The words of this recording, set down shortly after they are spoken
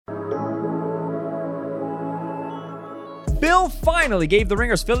Bill finally gave the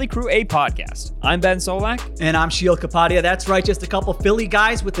Ringer's Philly crew a podcast. I'm Ben Solak. And I'm Sheil Kapadia. That's right, just a couple Philly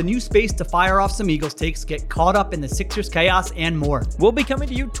guys with the new space to fire off some Eagles takes, get caught up in the Sixers chaos, and more. We'll be coming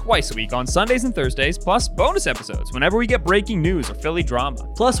to you twice a week on Sundays and Thursdays, plus bonus episodes whenever we get breaking news or Philly drama.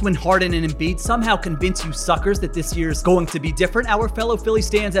 Plus, when Harden and Embiid somehow convince you suckers that this year's going to be different, our fellow Philly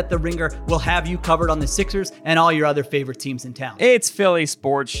stands at the Ringer will have you covered on the Sixers and all your other favorite teams in town. It's Philly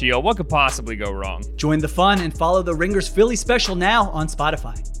Sports Shield. What could possibly go wrong? Join the fun and follow the Ringer's Philly special now on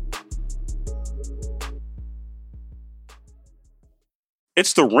Spotify.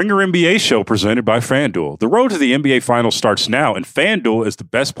 It's the Ringer NBA show presented by FanDuel. The road to the NBA Finals starts now, and FanDuel is the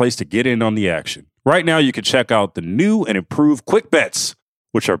best place to get in on the action. Right now, you can check out the new and improved Quick Bets,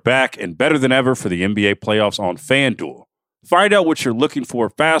 which are back and better than ever for the NBA playoffs on FanDuel. Find out what you're looking for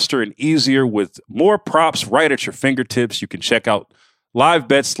faster and easier with more props right at your fingertips. You can check out live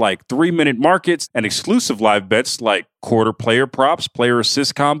bets like 3-minute markets and exclusive live bets like quarter player props, player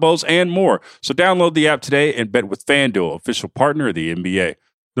assist combos, and more. So download the app today and bet with FanDuel, official partner of the NBA.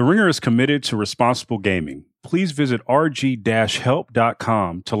 The Ringer is committed to responsible gaming. Please visit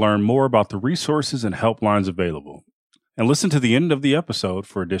rg-help.com to learn more about the resources and helplines available. And listen to the end of the episode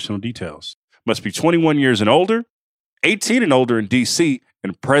for additional details. Must be 21 years and older, 18 and older in D.C.,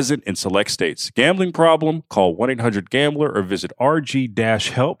 and present in select states. Gambling problem? Call 1-800-GAMBLER or visit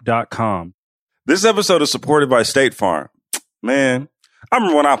rg-help.com. This episode is supported by State Farm. Man, I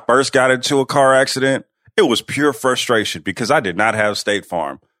remember when I first got into a car accident, it was pure frustration because I did not have State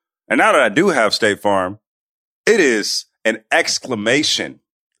Farm. And now that I do have State Farm, it is an exclamation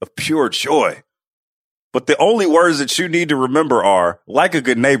of pure joy. But the only words that you need to remember are, like a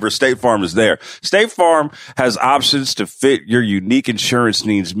good neighbor, State Farm is there. State Farm has options to fit your unique insurance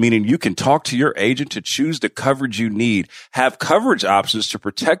needs, meaning you can talk to your agent to choose the coverage you need, have coverage options to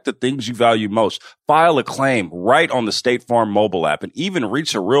protect the things you value most, file a claim right on the State Farm mobile app, and even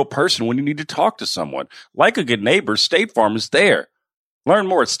reach a real person when you need to talk to someone. Like a good neighbor, State Farm is there. Learn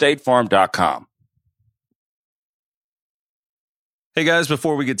more at statefarm.com. Hey guys,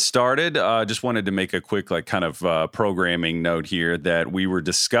 before we get started, just wanted to make a quick programming note here that we were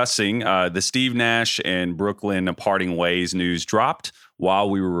discussing the Steve Nash and Brooklyn parting ways news dropped. While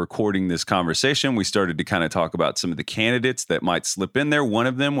we were recording this conversation, we started to kind of talk about some of the candidates that might slip in there. One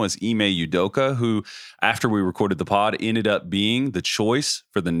of them was Ime Udoka, who, after we recorded the pod, ended up being the choice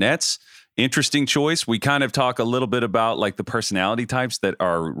for the Nets. Interesting choice. We kind of talk a little bit about like the personality types that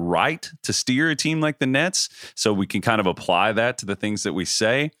are right to steer a team like the Nets, so we can kind of apply that to the things that we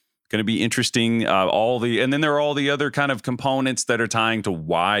say. Going to be interesting. And then there are all the other kind of components that are tying to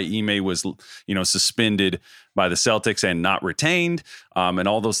why Ime was, suspended by the Celtics and not retained, and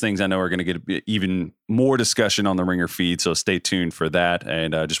all those things I know are going to get even more discussion on the Ringer feed. So stay tuned for that.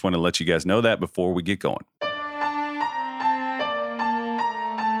 And I just want to let you guys know that before we get going.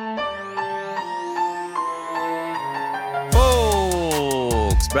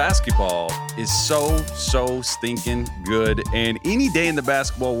 Basketball is so stinking good, and any day in the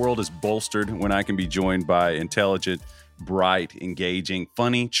basketball world is bolstered when I can be joined by intelligent, bright, engaging,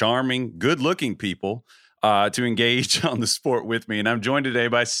 funny, charming, good-looking people to engage on the sport with me. And I'm joined today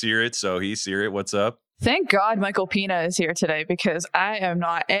by Sirit. So Sirit, what's up? Thank God Michael Pina is here today because I am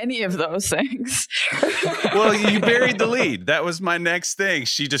not any of those things. Well, you buried the lead. That was my next thing.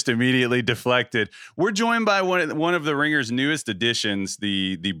 She just immediately deflected. We're joined by one of the Ringer's newest additions,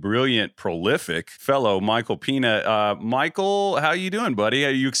 the brilliant, prolific fellow Michael Pina. Michael, how you doing, buddy?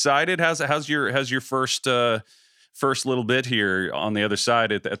 Are you excited? How's your first little bit here on the other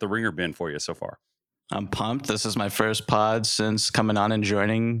side at the Ringer been for you so far? I'm pumped. This is my first pod since coming on and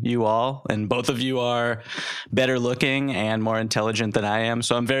joining you all. And both of you are better looking and more intelligent than I am.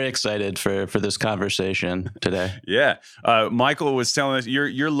 So I'm very excited for this conversation today. Yeah. Michael was telling us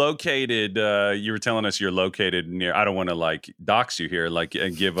you're located. You were telling us you're located near, I don't want to dox you here,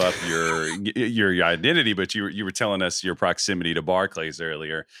 and give up your identity, but you were telling us your proximity to Barclays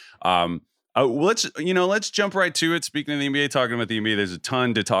earlier. Let's jump right to it. Speaking of the NBA, talking about the NBA, there's a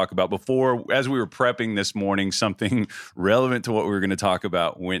ton to talk about. Before, as we were prepping this morning, something relevant to what we were going to talk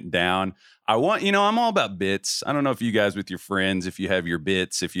about went down. I'm all about bits. I don't know if you guys with your friends, if you have your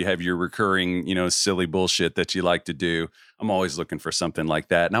bits, if you have your recurring, silly bullshit that you like to do. I'm always looking for something like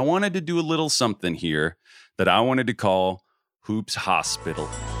that. And I wanted to do a little something here that I wanted to call Hoops Hospital.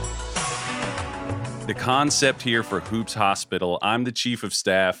 The concept here for Hoops Hospital, I'm the chief of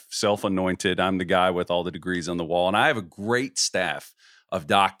staff, self-anointed. I'm the guy with all the degrees on the wall. And I have a great staff of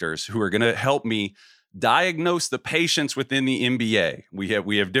doctors who are going to help me diagnose the patients within the NBA. We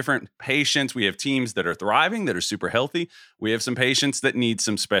have different patients. We have teams that are thriving, that are super healthy. We have some patients that need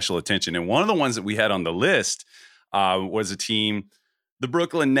some special attention. And one of the ones that we had on the list was a team, the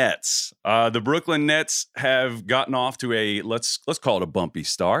Brooklyn Nets. The Brooklyn Nets have gotten off to a let's call it a bumpy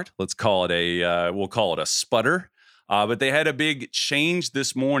start. Let's call it we'll call it a sputter. But they had a big change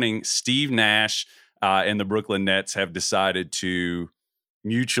this morning. Steve Nash and the Brooklyn Nets have decided to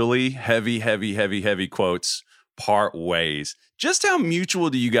mutually heavy quotes part ways. Just how mutual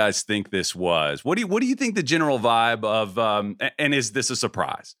do you guys think this was? What do you think the general vibe of and is this a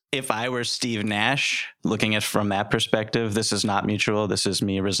surprise? If I were Steve Nash, looking at from that perspective, this is not mutual. This is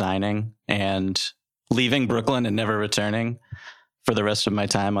me resigning and leaving Brooklyn and never returning for the rest of my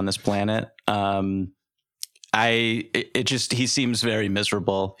time on this planet. He seems very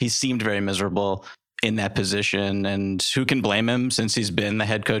miserable. He seemed very miserable in that position, and who can blame him since he's been the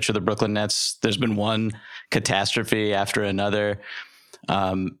head coach of the Brooklyn Nets? There's been one catastrophe after another.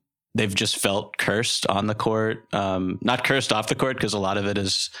 They've just felt cursed on the court, not cursed off the court, because a lot of it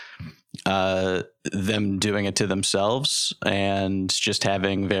is them doing it to themselves and just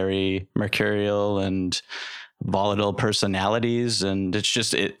having very mercurial and volatile personalities. And it's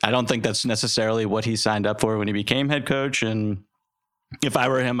just, I don't think that's necessarily what he signed up for when he became head coach. And if I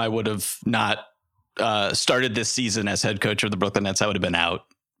were him, I would have not started this season as head coach of the Brooklyn Nets. I would have been out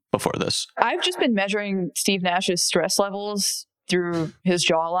before this. I've just been measuring Steve Nash's stress levels through his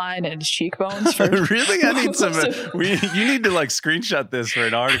jawline and his cheekbones. For Really? I need some. You need to like screenshot this for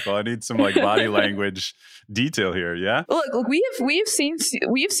an article. I need some like body language detail here. Yeah. Look, we have seen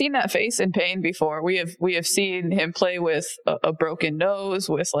that face in pain before. We have seen him play with a broken nose,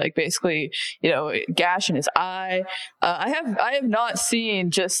 with like basically gash in his eye. I have not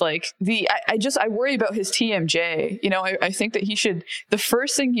seen just like I worry about his TMJ. I think that the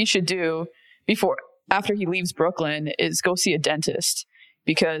first thing he should do after he leaves Brooklyn is go see a dentist,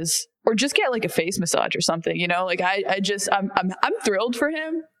 or just get like a face massage or something, I'm thrilled for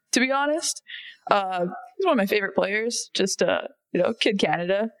him, to be honest. He's one of my favorite players, just Kid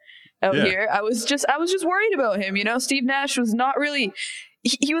Canada out here. I was just worried about him. Steve Nash was not really,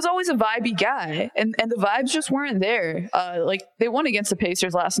 he was always a vibey guy, and the vibes just weren't there. Like they won against the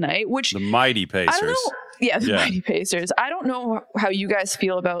Pacers last night, which the mighty Pacers. I don't know. Yeah, the mighty Pacers. I don't know how you guys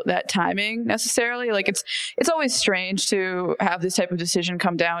feel about that timing necessarily. Like it's always strange to have this type of decision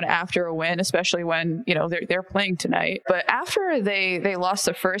come down after a win, especially when they're playing tonight. But after they lost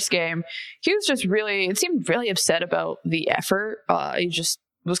the first game, he was just it seemed really upset about the effort. He just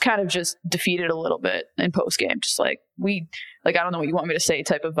was kind of just defeated a little bit in post game, just like I don't know what you want me to say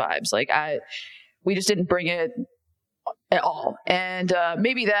type of vibes. Like we just didn't bring it at all. And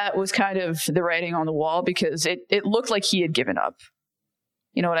maybe that was kind of the writing on the wall, because it looked like he had given up.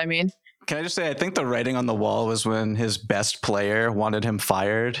 You know what I mean? Can I just say, I think the writing on the wall was when his best player wanted him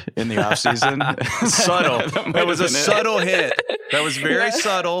fired in the offseason. Subtle. That was a subtle hit. That was very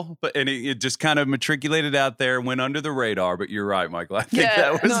subtle, and it just kind of matriculated out there, went under the radar. But you're right, Michael. I think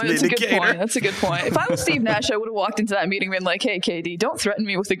that was an indicator. That's a good point. If I was Steve Nash, I would have walked into that meeting and been like, hey, KD, don't threaten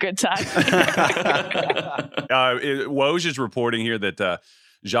me with a good time. Woj is reporting here that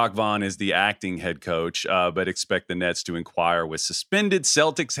Jacques Vaughn is the acting head coach, but expect the Nets to inquire with suspended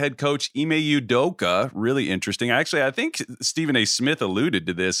Celtics head coach Ime Udoka. Really interesting. Actually, I think Stephen A. Smith alluded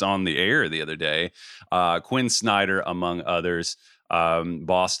to this on the air the other day. Quinn Snyder, among others.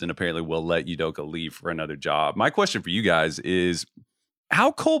 Boston apparently will let Udoka leave for another job. My question for you guys is,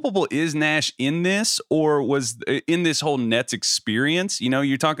 how culpable is Nash in this, or was in this whole Nets experience?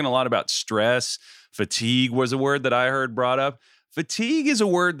 You're talking a lot about stress. Fatigue was a word that I heard brought up. Fatigue is a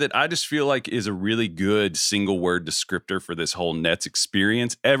word that I just feel like is a really good single word descriptor for this whole Nets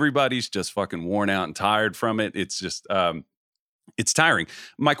experience. Everybody's just fucking worn out and tired from it. It's just, it's tiring.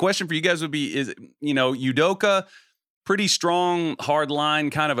 My question for you guys would be, is, Udoka, pretty strong, hard line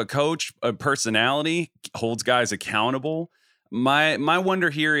kind of a coach, a personality, holds guys accountable. My wonder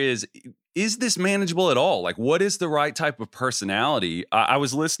here is this manageable at all? Like, what is the right type of personality? I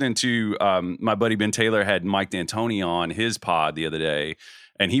was listening to my buddy Ben Taylor had Mike D'Antoni on his pod the other day,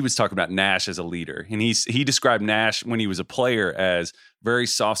 and he was talking about Nash as a leader. And he described Nash when he was a player as very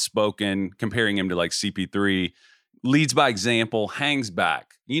soft-spoken, comparing him to like CP3, leads by example, hangs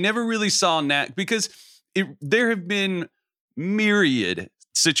back. You never really saw Nash, because there have been myriad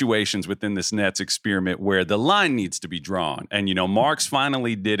situations within this Nets experiment where the line needs to be drawn. And, Marks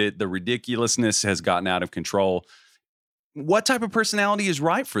finally did it. The ridiculousness has gotten out of control. What type of personality is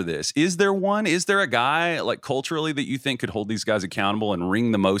right for this? Is there one? Is there a guy like culturally that you think could hold these guys accountable and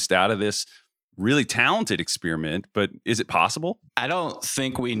wring the most out of this really talented experiment? But is it possible? I don't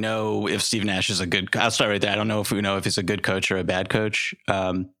think we know if Steve Nash is I'll start right there. I don't know if we know if he's a good coach or a bad coach.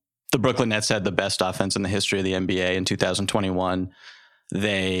 The Brooklyn Nets had the best offense in the history of the NBA in 2021.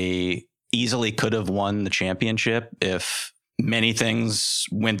 They easily could have won the championship if many things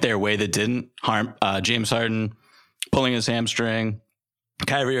went their way that didn't. James Harden pulling his hamstring,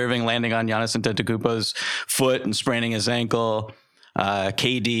 Kyrie Irving landing on Giannis Antetokounmpo's foot and spraining his ankle,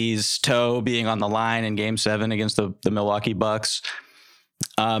 KD's toe being on the line in Game 7 against the Milwaukee Bucks.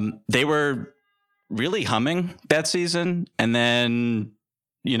 They were really humming that season. And then,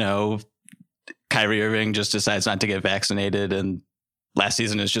 Kyrie Irving just decides not to get vaccinated, and last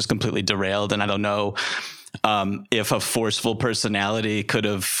season is just completely derailed. And I don't know if a forceful personality could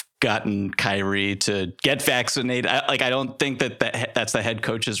have gotten Kyrie to get vaccinated. I don't think that's the head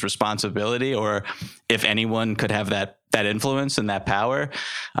coach's responsibility, or if anyone could have that influence and that power.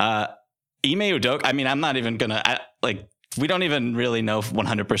 Ime Udoka, I'm not even gonna we don't even really know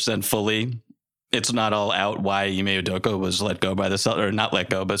 100% fully. It's not all out why Ime Udoka was let go by the Celtics, or not let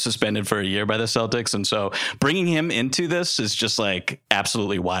go, but suspended for a year by the Celtics. And so bringing him into this is just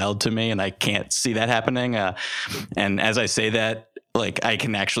absolutely wild to me. And I can't see that happening. And as I say that, I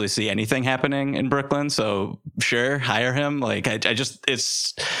can actually see anything happening in Brooklyn. So sure, hire him.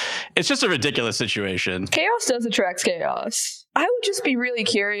 It's just a ridiculous situation. Chaos does attract chaos. I would just be really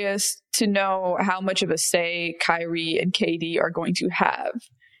curious to know how much of a say Kyrie and KD are going to have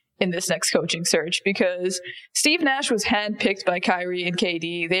in this next coaching search, because Steve Nash was handpicked by Kyrie and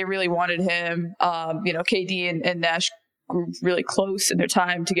KD. They really wanted him. KD and Nash grew really close in their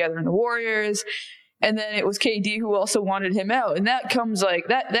time together in the Warriors. And then it was KD who also wanted him out. And that comes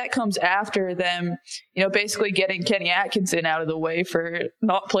that comes after them, basically getting Kenny Atkinson out of the way for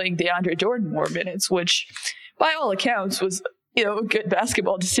not playing DeAndre Jordan more minutes, which by all accounts was, a good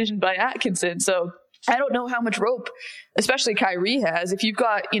basketball decision by Atkinson. So I don't know how much rope, especially Kyrie has. If you've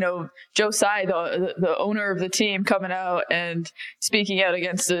got, Joe Tsai, the owner of the team, coming out and speaking out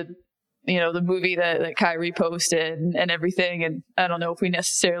against the movie that Kyrie posted and everything. And I don't know if we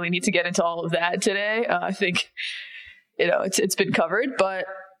necessarily need to get into all of that today. I think, it's been covered, but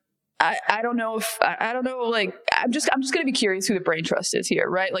I don't know if I don't know. I'm just going to be curious who the brain trust is here,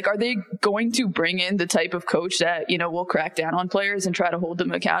 right? Are they going to bring in the type of coach that, will crack down on players and try to hold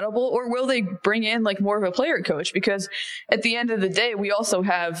them accountable? Or will they bring in more of a player coach? Because at the end of the day, we also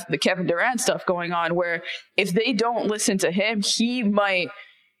have the Kevin Durant stuff going on, where if they don't listen to him, he might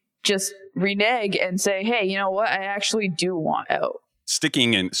just renege and say, hey, you know what? I actually do want out.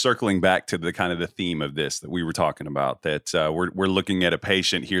 Sticking and circling back to the kind of the theme of this that we were talking about, that we're looking at a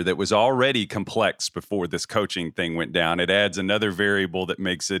patient here that was already complex before this coaching thing went down. It adds another variable that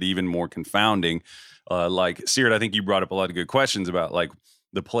makes it even more confounding. Seared, I think you brought up a lot of good questions about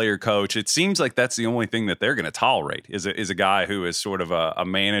the player coach. It seems like that's the only thing that they're going to tolerate is a guy who is sort of a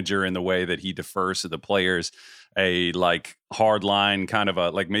manager in the way that he defers to the players, a hard line kind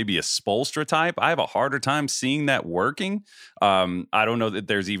of maybe a Spoelstra type. I have a harder time seeing that working. I don't know that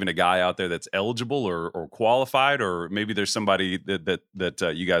there's even a guy out there that's eligible or qualified, or maybe there's somebody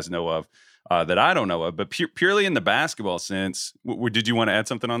that you guys know of that I don't know of, but purely in the basketball sense. Did you want to add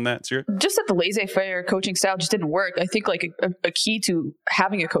something on that, Sierra? Just that the laissez-faire coaching style just didn't work. I think a key to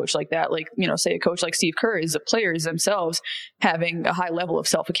having a coach like that, say a coach like Steve Kerr, is the players themselves having a high level of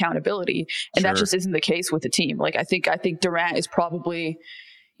self-accountability. And that just isn't the case with the team. I think Durant is probably,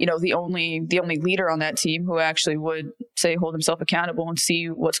 the only leader on that team who actually would say hold himself accountable and see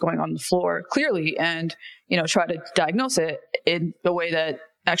what's going on the floor clearly and, try to diagnose it in the way that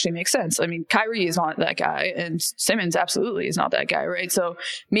actually makes sense. Kyrie is not that guy, and Simmons absolutely is not that guy, right? So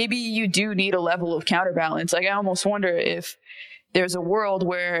maybe you do need a level of counterbalance. I almost wonder if there's a world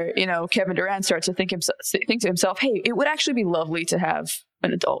where, Kevin Durant starts to think to himself, hey, it would actually be lovely to have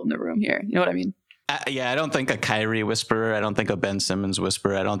an adult in the room here. You know what I mean? I don't think a Kyrie whisperer. I don't think a Ben Simmons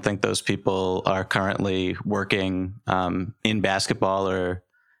whisperer. I don't think those people are currently working in basketball or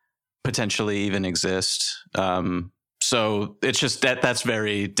potentially even exist. So it's just that's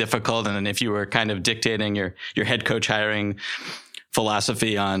very difficult. And then if you were kind of dictating your head coach hiring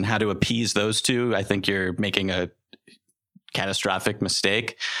philosophy on how to appease those two, I think you're making a catastrophic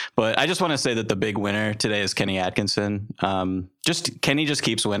mistake. But I just want to say that the big winner today is Kenny Atkinson. Kenny just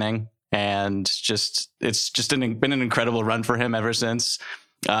keeps winning, and it's been an incredible run for him ever since.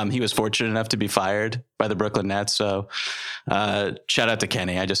 He was fortunate enough to be fired by the Brooklyn Nets. So shout out to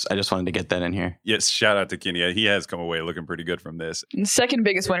Kenny. I just wanted to get that in here. Yes, shout out to Kenny. He has come away looking pretty good from this. And the second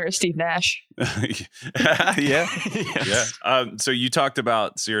biggest winner is Steve Nash. Yeah. Yes. Yeah. So you talked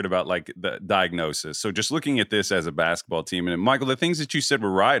about, Seared, about the diagnosis. So just looking at this as a basketball team, and Michael, the things that you said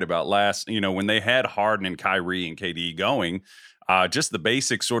were right about when they had Harden and Kyrie and KD going, just the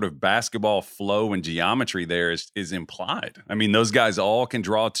basic sort of basketball flow and geometry there is implied. Those guys all can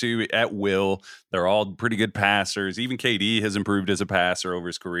draw to at will. They're all pretty good passers. Even KD has improved as a passer over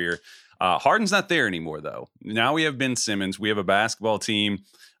his career. Harden's not there anymore, though. Now we have Ben Simmons. We have a basketball team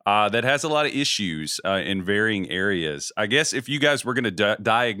that has a lot of issues in varying areas. I guess if you guys were going to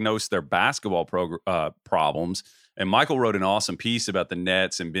diagnose their basketball problems, and Michael wrote an awesome piece about the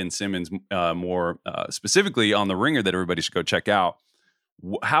Nets and Ben Simmons more specifically on The Ringer that everybody should go check out.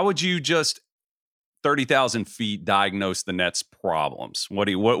 How would you just 30,000 feet diagnose the Nets' problems?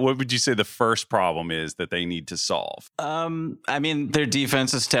 What would you say the first problem is that they need to solve? I mean, their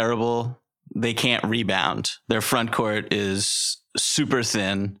defense is terrible. They can't rebound. Their front court is super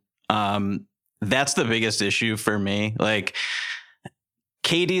thin. That's the biggest issue for me. Like,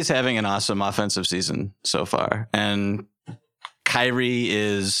 KD's having an awesome offensive season so far, and Kyrie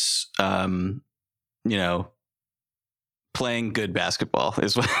is, playing good basketball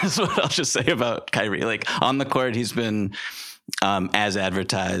is what I'll just say about Kyrie. Like, on the court, he's been as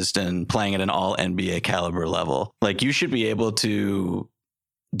advertised and playing at an all NBA caliber level. Like, you should be able to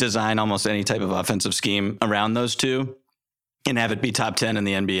design almost any type of offensive scheme around those two and have it be top 10 in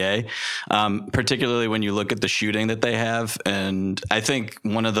the NBA, particularly when you look at the shooting that they have. And I think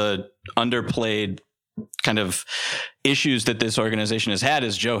one of the underplayed kind of issues that this organization has had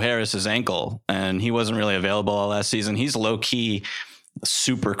is Joe Harris's ankle, and he wasn't really available all last season. He's low key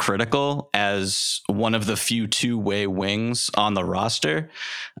super critical as one of the few two-way wings on the roster.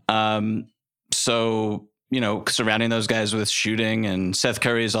 So, surrounding those guys with shooting, and Seth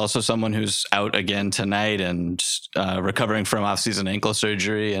Curry is also someone who's out again tonight and recovering from off-season ankle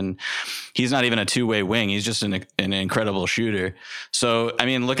surgery. And he's not even a two-way wing. He's just an incredible shooter. So, I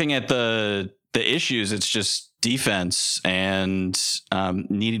mean, looking at the issues, it's just defense and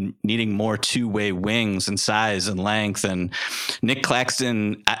needing more two-way wings and size and length. And Nick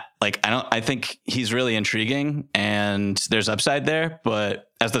Claxton, I think he's really intriguing and there's upside there, but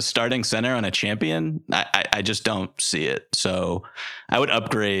as the starting center on a champion, I just don't see it. So I would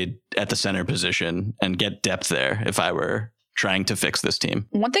upgrade at the center position and get depth there if I were trying to fix this team.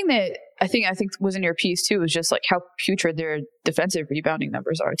 One thing that I think was in your piece too is just like how putrid their defensive rebounding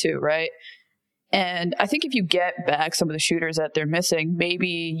numbers are too, right? And I think if you get back some of the shooters that they're missing, maybe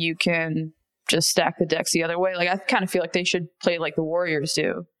you can just stack the decks the other way. Like, I kind of feel like they should play like the Warriors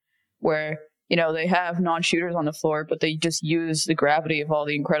do, where, they have non-shooters on the floor, but they just use the gravity of all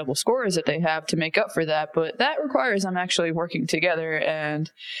the incredible scorers that they have to make up for that. But that requires them actually working together and,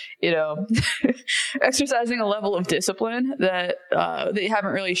 exercising a level of discipline that they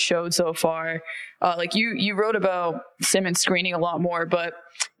haven't really showed so far. Like you wrote about Simmons screening a lot more, but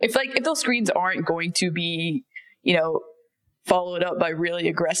if those screens aren't going to be, followed up by really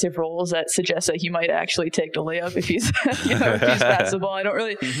aggressive rolls that suggest that he might actually take the layup if he's, if he's pass the ball. I don't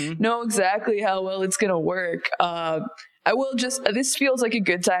really know exactly how well it's going to work. I will this feels like a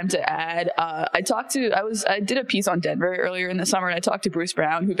good time to add. I did a piece on Denver earlier in the summer, and I talked to Bruce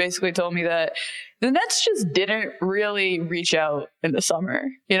Brown, who basically told me that the Nets just didn't really reach out in the summer.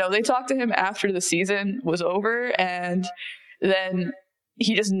 They talked to him after the season was over, and then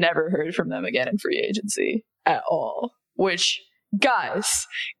he just never heard from them again in free agency at all. Which, guys,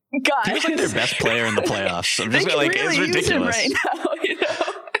 he was like their best player in the playoffs. I'm just really it's ridiculous use him right now.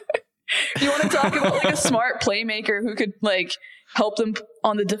 You want to talk about like a smart playmaker who could like help them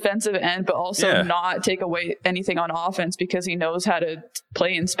on the defensive end, but also not take away anything on offense because he knows how to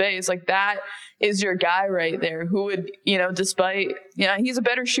play in space. Like, that is your guy right there who would, despite, he's a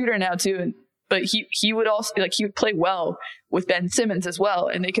better shooter now too. But he would also he would play well with Ben Simmons as well,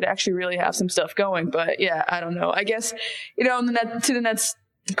 and they could actually really have some stuff going. But yeah, I don't know. I guess to the Nets'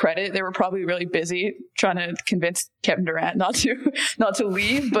 credit, they were probably really busy trying to convince Kevin Durant not to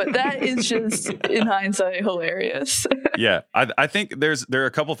leave. But that is just in hindsight hilarious. Yeah, I think there are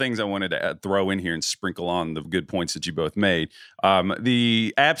a couple things I wanted to throw in here and sprinkle on the good points that you both made.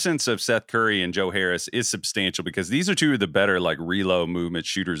 The absence of Seth Curry and Joe Harris is substantial because these are two of the better reload movement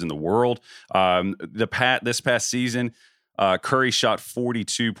shooters in the world. This past season, Curry shot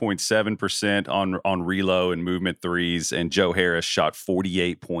 42.7% on reload and movement threes, and Joe Harris shot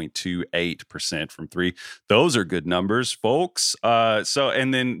 48.28% from three. Those are good numbers, folks.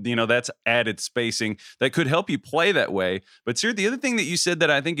 And then that's added spacing that could help you play that way. But Sir, the other thing that you said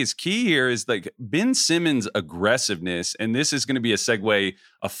that I think is key here is Ben Simmons' aggressiveness, and this is going to be a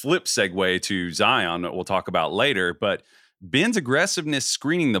flip segue to Zion that we'll talk about later, but Ben's aggressiveness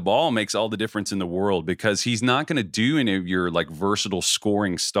screening the ball makes all the difference in the world because he's not going to do any of your versatile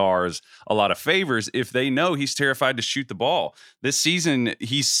scoring stars a lot of favors if they know he's terrified to shoot the ball. This season,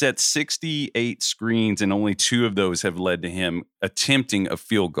 he's set 68 screens and only 2 of those have led to him attempting a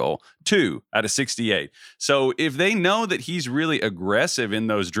field goal. 2 out of 68. So if they know that he's really aggressive in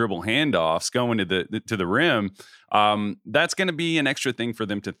those dribble handoffs going to the rim, that's going to be an extra thing for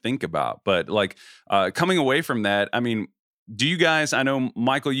them to think about. But like coming away from that, I mean, do you guys, I know,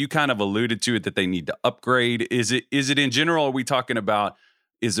 Michael, you kind of alluded to it that they need to upgrade. Is it in general, are we talking about,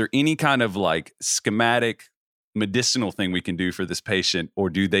 is there any kind of like schematic medicinal thing we can do for this patient, or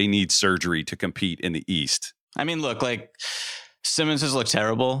do they need surgery to compete in the East? I mean, look, like Simmons has looked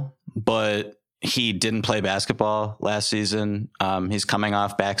terrible, but he didn't play basketball last season. He's coming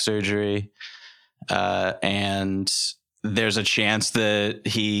off back surgery, and there's a chance that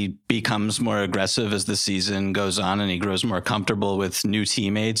he becomes more aggressive as the season goes on and he grows more comfortable with new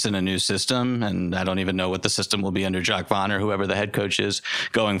teammates and a new system. And I don't even know what the system will be under Jacques Vaughn or whoever the head coach is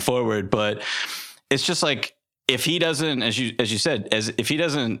going forward. But it's just like, if he doesn't, as you said, if he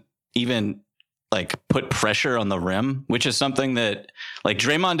doesn't even like put pressure on the rim, which is something that like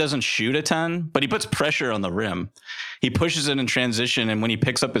Draymond doesn't shoot a ton, but he puts pressure on the rim. He pushes it in transition. And when he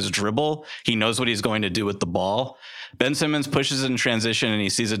picks up his dribble, he knows what he's going to do with the ball. Ben Simmons pushes it in transition and he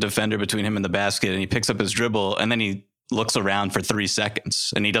sees a defender between him and the basket and he picks up his dribble and then he looks around for 3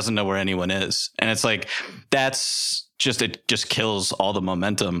 seconds and he doesn't know where anyone is. And it's like, it just kills all the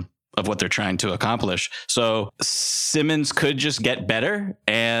momentum of what they're trying to accomplish. So Simmons could just get better,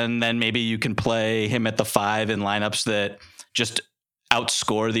 and then maybe you can play him at the 5 in lineups that just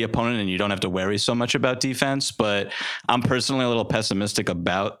outscore the opponent and you don't have to worry so much about defense. But I'm personally a little pessimistic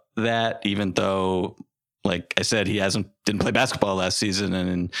about that, even though, like I said, he didn't play basketball last season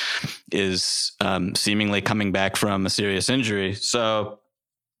and is seemingly coming back from a serious injury. So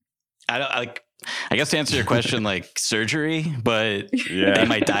I guess to answer your question, like surgery, but they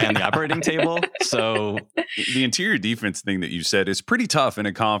might die on the operating table. So the interior defense thing that you said is pretty tough in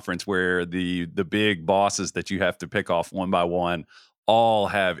a conference where the big bosses that you have to pick off one by one all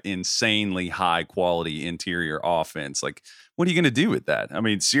have insanely high quality interior offense. Like, what are you going to do with that? I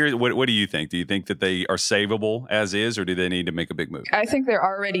mean, seriously, what do you think? Do you think that they are savable as is, or do they need to make a big move? I think they're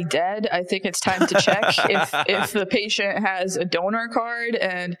already dead. I think it's time to check if the patient has a donor card,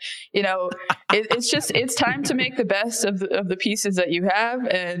 and it's time to make the best of the pieces that you have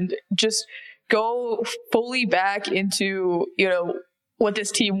and just go fully back into what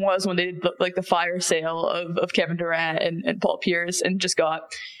this team was when they did like the fire sale of Kevin Durant and Paul Pierce, and just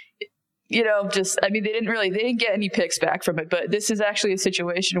got. They didn't get any picks back from it, but this is actually a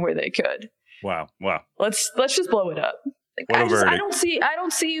situation where they could. Wow. Let's just blow it up. I don't see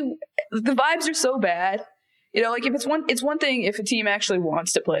the vibes are so bad. Like if it's one thing if a team actually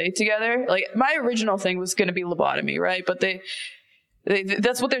wants to play together. Like my original thing was going to be lobotomy, right? But they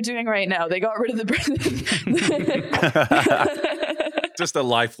that's what they're doing right now. They got rid of the Just a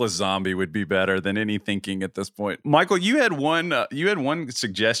lifeless zombie would be better than any thinking at this point. Michael, you had one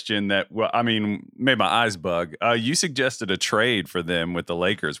suggestion that, made my eyes bug. You suggested a trade for them with the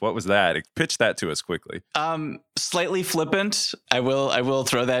Lakers. What was that? Pitch that to us quickly. Slightly flippant. I will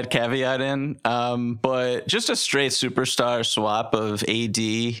throw that caveat in. But just a straight superstar swap of AD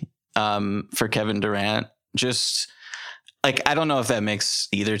for Kevin Durant. Just like, I don't know if that makes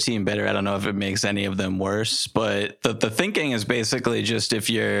either team better. I don't know if it makes any of them worse. But the thinking is basically just, if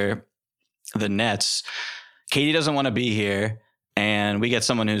you're the Nets, KD doesn't want to be here, and we get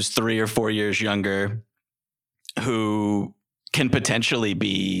someone who's 3 or 4 years younger who can potentially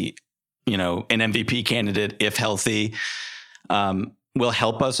be, an MVP candidate if healthy, will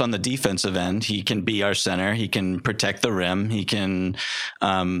help us on the defensive end. He can be our center. He can protect the rim. He can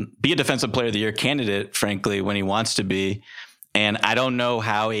be a defensive player of the year candidate, frankly, when he wants to be. And I don't know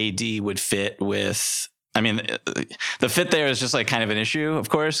how AD would fit with, the fit there is just like kind of an issue, of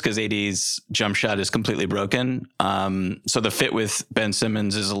course, because AD's jump shot is completely broken. So the fit with Ben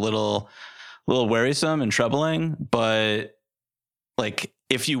Simmons is a little worrisome and troubling, but like,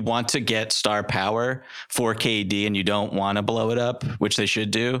 if you want to get star power for KD and you don't want to blow it up, which they should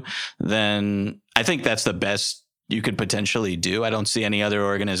do, then I think that's the best you could potentially do. I don't see any other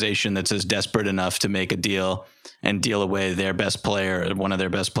organization that's as desperate enough to make a deal and deal away their best player, or one of their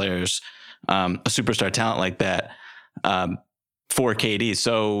best players, a superstar talent like that, for KD.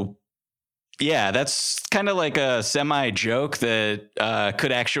 So yeah, that's kind of like a semi joke that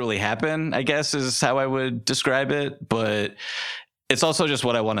could actually happen, I guess, is how I would describe it. But it's also just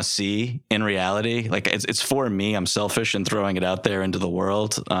what I want to see in reality. Like it's for me. I'm selfish in throwing it out there into the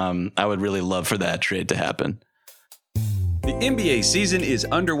world. I would really love for that trade to happen. The NBA season is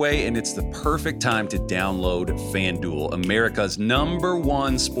underway, and it's the perfect time to download FanDuel, America's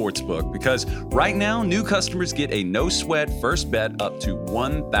 #1 sportsbook, because right now, new customers get a no-sweat first bet up to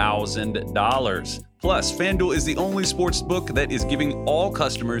 $1,000. Plus, FanDuel is the only sports book that is giving all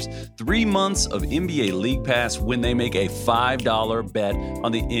customers 3 months of NBA League Pass when they make a $5 bet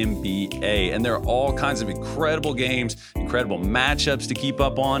on the NBA. And there are all kinds of incredible games, incredible matchups to keep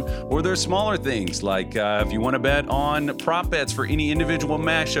up on, or there are smaller things like if you want to bet on prop bets for any individual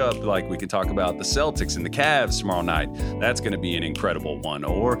matchup, like we can talk about the Celtics and the Cavs tomorrow night. That's going to be an incredible one.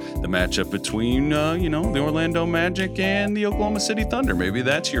 Or the matchup between, the Orlando Magic and the Oklahoma City Thunder. Maybe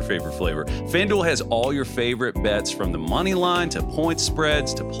that's your favorite flavor. FanDuel has all your favorite bets from the money line to point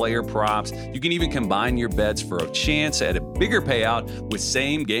spreads to player props. You can even combine your bets for a chance at a bigger payout with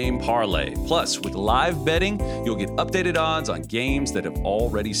same game parlay. Plus, with live betting, you'll get updated odds on games that have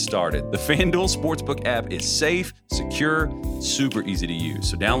already started. The FanDuel Sportsbook app is safe, secure, super easy to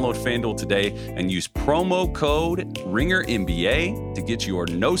use. So download FanDuel today and use promo code RINGERNBA to get your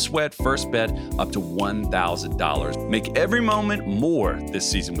no-sweat first bet up to $1,000. Make every moment more this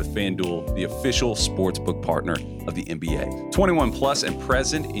season with FanDuel, the official sportsbook partner of the NBA. 21 plus and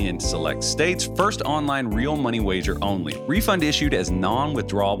present in select states. First online real money wager only. Refund issued as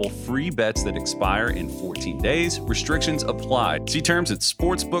non-withdrawable free bets that expire in 14 days. Restrictions apply. See terms at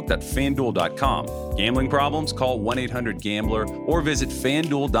sportsbook.fanduel.com. Gambling problems? Call 1-800-GAMBLER or visit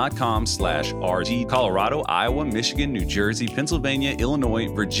fanduel.com/RG. Colorado, Iowa, Michigan, New Jersey, Pennsylvania, Illinois,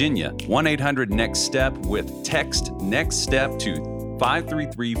 Virginia. 1-800-NEXT-STEP with text NEXT STEP to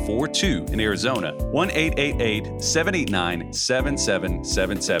 53342 in Arizona,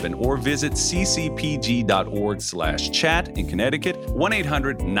 1-888-789-7777, or visit ccpg.org/chat in Connecticut,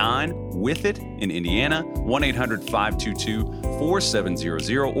 1-800-9-WITH-IT in Indiana,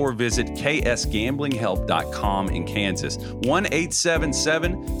 1-800-522-4700, or visit ksgamblinghelp.com in Kansas,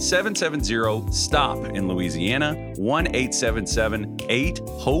 1-877-770-STOP in Louisiana,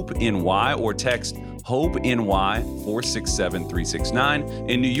 1-877-8-HOPE-NY, or text HOPE-NY 467-369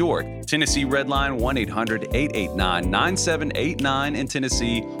 in New York. Tennessee Redline 1-800-889-9789 in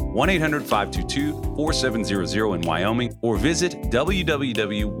Tennessee, 1-800-522-4700 in Wyoming, or visit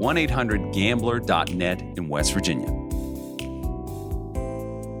www.1800gambler.net in West Virginia.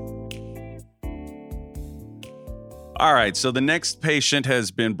 All right, so the next patient has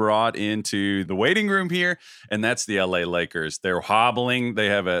been brought into the waiting room here, and that's the LA Lakers. They're hobbling. They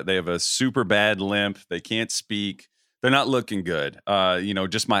have a super bad limp. They can't speak. They're not looking good.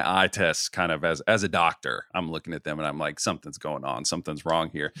 Just my eye tests kind of as a doctor, I'm looking at them and I'm like, something's going on. Something's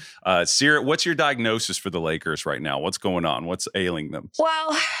wrong here. Sierra, what's your diagnosis for the Lakers right now? What's going on? What's ailing them?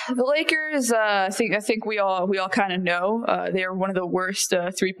 Well, the Lakers, I think we all kind of know they're one of the worst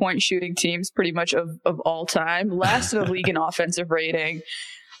 3-point shooting teams pretty much of all time. Last in the league in offensive rating,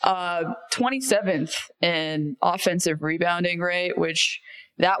 27th in offensive rebounding rate, which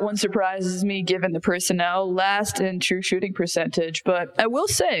that one surprises me given the personnel. Last in true shooting percentage. But I will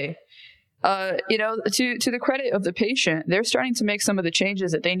say, to the credit of the patient, they're starting to make some of the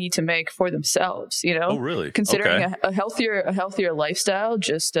changes that they need to make for themselves. Oh, really? Considering okay. a healthier lifestyle.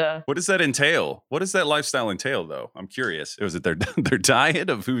 Just what does that entail? What does that lifestyle entail, though? I'm curious. Was it their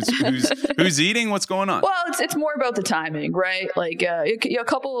diet of who's eating? What's going on? Well, it's more about the timing, right? Like a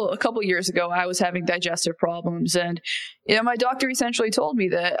couple years ago, I was having digestive problems, and my doctor essentially told me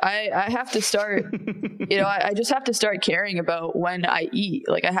that I have to start. I just have to start caring about when I eat.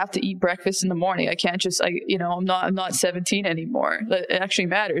 Like I have to eat breakfast in the morning. I can't just, I'm not 17 anymore. It actually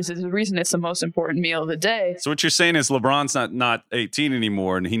matters. There's a reason it's the most important meal of the day. So what you're saying is LeBron's not 18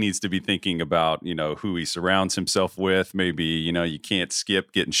 anymore, and he needs to be thinking about, who he surrounds himself with. Maybe, you can't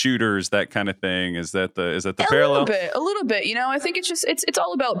skip getting shooters, that kind of thing. Is that the parallel? A little bit. I think it's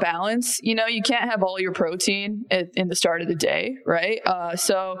all about balance. You can't have all your protein in the start of the day, right?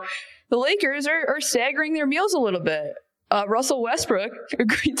 So the Lakers are staggering their meals a little bit. Russell Westbrook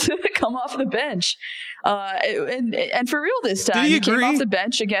agreed to come off the bench. And for real this time, he came off the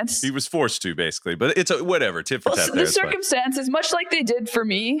bench against... He was forced to, basically. But it's whatever, tit for tat. The circumstances, much like they did for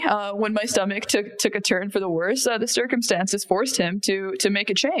me when my stomach took a turn for the worse, the circumstances forced him to make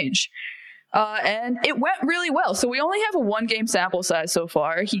a change. And it went really well. So we only have a 1-game sample size so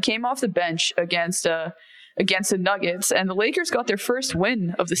far. He came off the bench against the Nuggets, and the Lakers got their first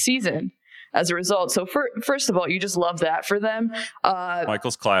win of the season as a result. So first of all, you just love that for them.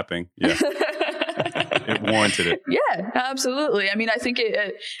 Michael's clapping. Yeah. It warranted it. Yeah, absolutely. I mean, I think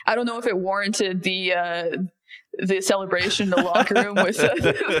I don't know if it warranted the celebration in the locker room with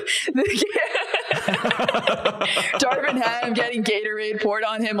Darvin Ham getting Gatorade poured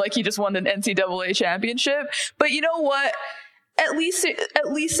on him like he just won the NCAA championship. But you know what? at least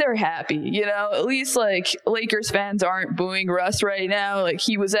they're happy, you know, at least like Lakers fans aren't booing Russ right now. Like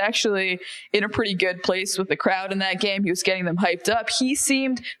he was actually in a pretty good place with the crowd in that game. He was getting them hyped up. He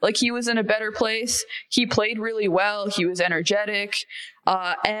seemed like he was in a better place. He played really well. He was energetic.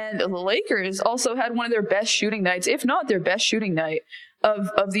 And the Lakers also had one of their best shooting nights, if not their best shooting night of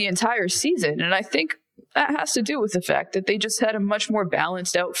the entire season. And I think that has to do with the fact that they just had a much more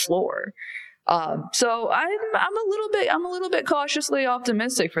balanced out floor. So I'm a little bit cautiously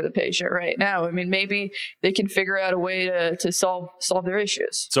optimistic for the patient right now. I mean, maybe they can figure out a way to solve their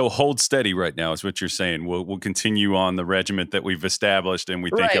issues. So hold steady right now is what you're saying. We'll continue on the regiment that we've established, and we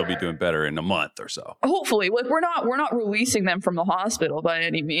think he'll be doing better in a month or so. Hopefully, like we're not releasing them from the hospital by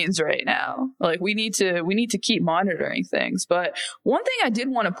any means right now. Like we need to keep monitoring things. But one thing I did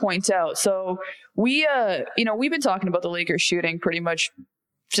want to point out. So we've been talking about the Lakers shooting pretty much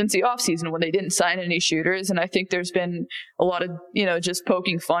since the offseason when they didn't sign any shooters. And I think there's been a lot of, just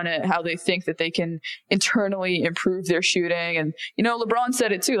poking fun at how they think that they can internally improve their shooting. And, LeBron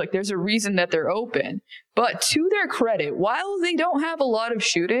said it too, like there's a reason that they're open. But to their credit, while they don't have a lot of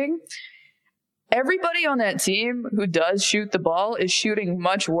shooting, everybody on that team who does shoot the ball is shooting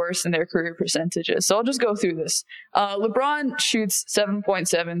much worse than their career percentages. So I'll just go through this. LeBron shoots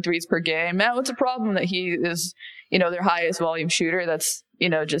 7.7 threes per game. Now it's a problem that he is, their highest volume shooter. That's,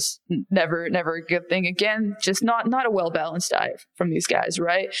 just never a good thing. Again, just not a well-balanced diet from these guys,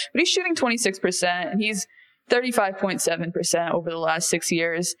 right? But he's shooting 26% and he's 35.7% over the last 6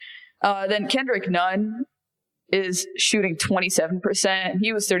 years. Then Kendrick Nunn is shooting 27%.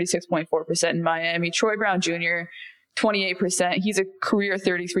 He was 36.4% in Miami. Troy Brown Jr., 28%. He's a career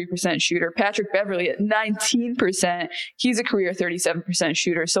 33% shooter. Patrick Beverley at 19%. He's a career 37%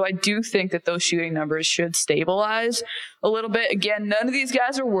 shooter. So I do think that those shooting numbers should stabilize a little bit. Again, none of these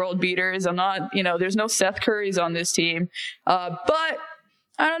guys are world beaters. I'm not, there's no Seth Currys on this team. But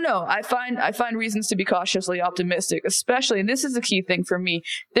I don't know. I find reasons to be cautiously optimistic, especially, and this is the key thing for me.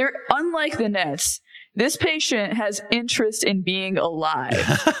 They're unlike the Nets. This patient has interest in being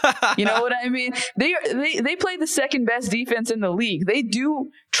alive. You know what I mean? They play the second best defense in the league. They do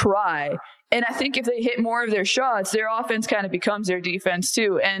try. And I think if they hit more of their shots, their offense kind of becomes their defense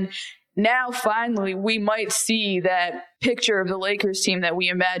too. And now finally we might see that picture of the Lakers team that we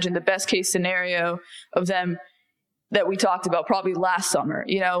imagined, the best case scenario of them that we talked about probably last summer,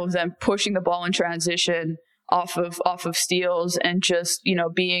 them pushing the ball in transition, off of steals and just,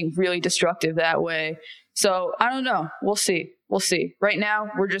 being really destructive that way. So I don't know. We'll see. Right now,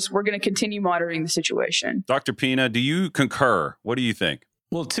 we're going to continue monitoring the situation. Dr. Pina, do you concur? What do you think?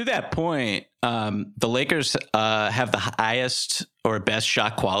 Well, to that point, the Lakers have the highest or best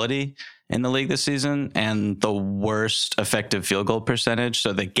shot quality in the league this season and the worst effective field goal percentage.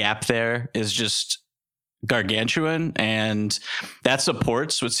 So the gap there is just gargantuan, and that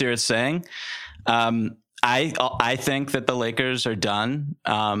supports what Sierra's saying. I think that the Lakers are done.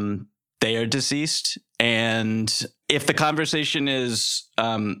 They are deceased. And if the conversation is,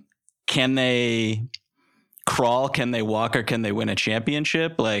 can they crawl, can they walk, or can they win a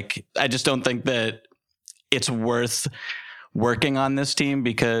championship? Like, I just don't think that it's worth working on this team,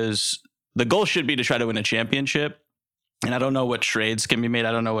 because the goal should be to try to win a championship. And I don't know what trades can be made.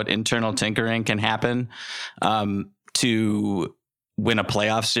 I don't know what internal tinkering can happen to win a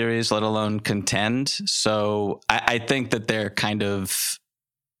playoff series, let alone contend. So I think that they're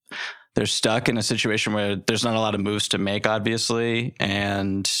stuck in a situation where there's not a lot of moves to make, obviously.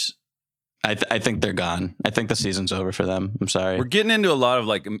 And I think they're gone. I think the season's over for them. I'm sorry. We're getting into a lot of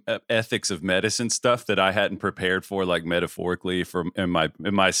like ethics of medicine stuff that I hadn't prepared for, like metaphorically in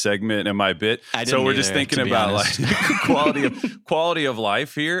my segment and my bit. So we're just thinking about like quality of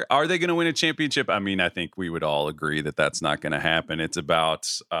life here. Are they going to win a championship? I mean, I think we would all agree that that's not going to happen. It's about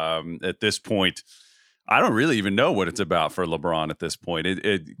at this point, I don't really even know what it's about for LeBron at this point.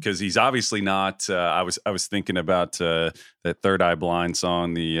 Because he's obviously not. I was thinking about that Third Eye Blind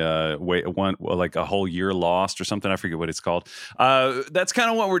song, the like a whole year lost or something. I forget what it's called. That's kind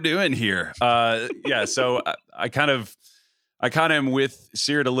of what we're doing here. Yeah. So I kind of am with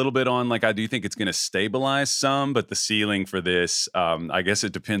Seared a little bit on, like, I do think it's going to stabilize some, but the ceiling for this, I guess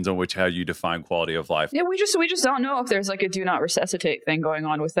it depends on how you define quality of life. Yeah, we just don't know if there's like a do not resuscitate thing going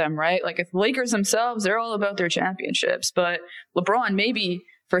on with them, right? Like, if Lakers themselves, they're all about their championships, but LeBron, maybe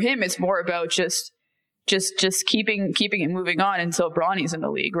for him, it's more about just keeping it moving on until Bronny's in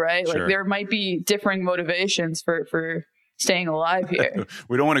the league, right? Sure. Like, there might be differing motivations for staying alive here.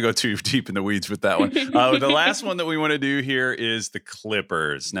 We don't want to go too deep in the weeds with that one. The last one that we want to do here is the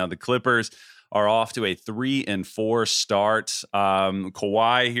Clippers. Now, the Clippers are off to a 3-4 start.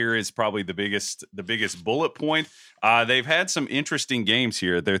 Kawhi here is probably the biggest bullet point. They've had some interesting games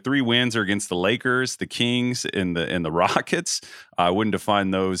here. Their 3 wins are against the Lakers, the Kings, and the Rockets. I wouldn't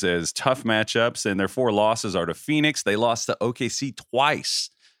define those as tough matchups. And their 4 losses are to Phoenix. They lost to OKC twice,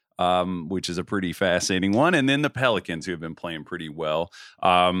 which is a pretty fascinating one. And then the Pelicans, who have been playing pretty well.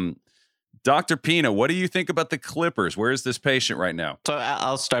 Dr. Pina, what do you think about the Clippers? Where is this patient right now? So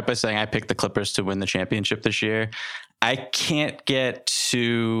I'll start by saying I picked the Clippers to win the championship this year. I can't get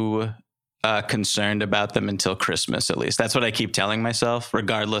too concerned about them until Christmas, at least. That's what I keep telling myself,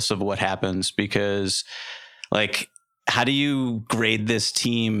 regardless of what happens, because like, how do you grade this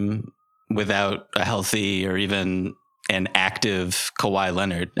team without a healthy or even an active Kawhi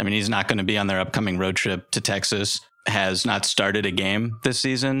Leonard? I mean, he's not going to be on their upcoming road trip to Texas, has not started a game this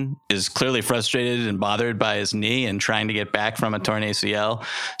season, is clearly frustrated and bothered by his knee and trying to get back from a torn ACL,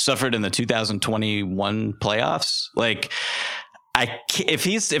 suffered in the 2021 playoffs. Like, if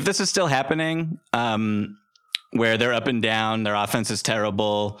this is still happening, where they're up and down, their offense is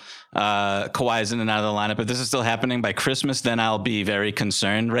terrible, Kawhi's in and out of the lineup, if this is still happening by Christmas, then I'll be very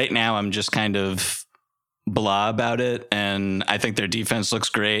concerned. Right now, I'm just kind of blah about it, and I think their defense looks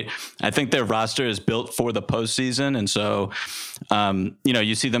great. I think their roster is built for the postseason, and so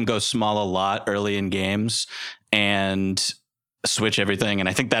you see them go small a lot early in games and switch everything, and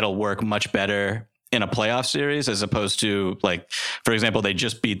I think that'll work much better in a playoff series, as opposed to, like, for example, they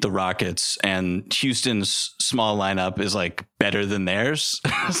just beat the Rockets and Houston's small lineup is like better than theirs.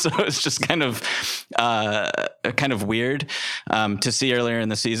 So it's just kind of weird to see earlier in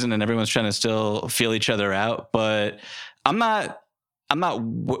the season, and everyone's trying to still feel each other out. But I'm not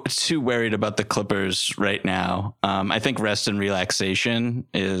too worried about the Clippers right now. I think rest and relaxation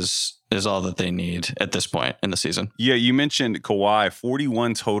is all that they need at this point in the season. Yeah, you mentioned Kawhi,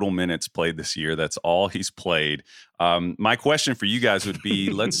 41 total minutes played this year. That's all he's played. My question for you guys would be,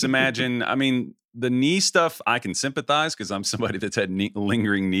 let's imagine, I mean, the knee stuff, I can sympathize because I'm somebody that's had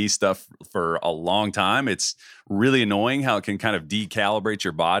lingering knee stuff for a long time. It's really annoying how it can kind of decalibrate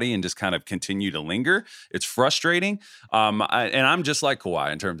your body and just kind of continue to linger. It's frustrating. And I'm just like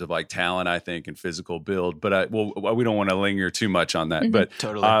Kawhi in terms of like talent, I think, and physical build. But we don't want to linger too much on that. Mm-hmm. But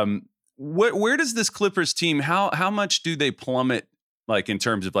totally. Where does this Clippers team, how much do they plummet, like in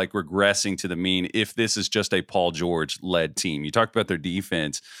terms of like regressing to the mean, if this is just a Paul George led team? You talked about their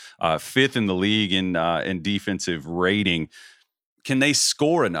defense, 5th in the league in defensive rating. Can they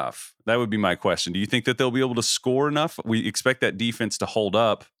score enough? That would be my question. Do you think that they'll be able to score enough? We expect that defense to hold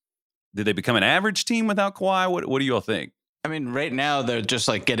up. Did they become an average team without Kawhi? What do you all think? I mean, right now they're just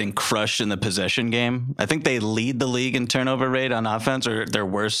like getting crushed in the possession game. I think they lead the league in turnover rate on offense, or they're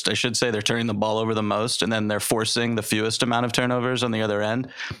worst, I should say. They're turning the ball over the most, and then they're forcing the fewest amount of turnovers on the other end.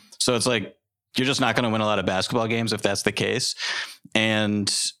 So it's like, you're just not going to win a lot of basketball games if that's the case.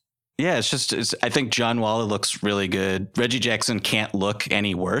 And yeah, I think John Wall looks really good. Reggie Jackson can't look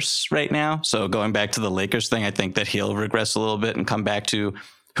any worse right now. So going back to the Lakers thing, I think that he'll regress a little bit and come back to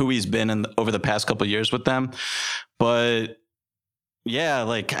who he's been over the past couple of years with them. But yeah,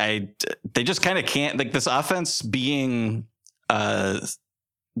 like they just kind of can't, like, this offense being the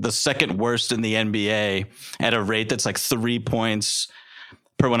second worst in the NBA at a rate that's like 3 points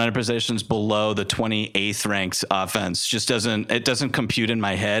per 100 possessions below the 28th ranked offense just doesn't compute in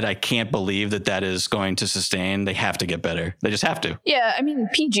my head. I can't believe that is going to sustain. They have to get better. They just have to. Yeah, I mean,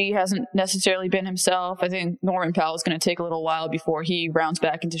 PG hasn't necessarily been himself. I think Norman Powell is going to take a little while before he rounds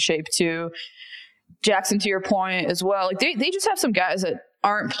back into shape too. Jackson, to your point as well, like they just have some guys that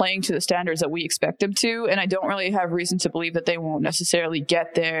aren't playing to the standards that we expect them to, and I don't really have reason to believe that they won't necessarily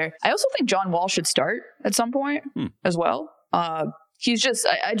get there. I also think John Wall should start at some point as well. He's just,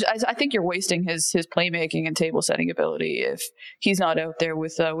 I think you're wasting his playmaking and table setting ability if he's not out there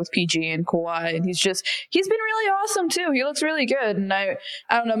with PG and Kawhi. And he's been really awesome too. He looks really good. And I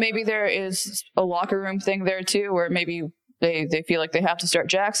don't know, maybe there is a locker room thing there too, where maybe they feel like they have to start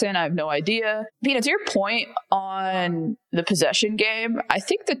Jackson. I have no idea. Pina, to your point on the possession game, I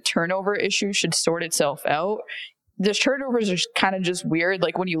think the turnover issue should sort itself out. The turnovers are kind of just weird.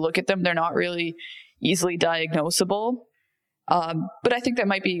 Like when you look at them, they're not really easily diagnosable. But I think that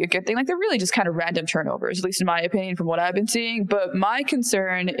might be a good thing. Like they're really just kind of random turnovers, at least in my opinion, from what I've been seeing. But my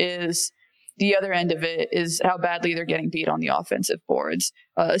concern is the other end of it is how badly they're getting beat on the offensive boards,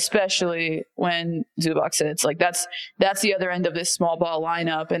 especially when Zubac sits. Like that's the other end of this small ball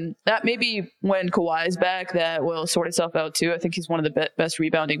lineup. And that maybe when Kawhi's back, that will sort itself out too. I think he's one of the best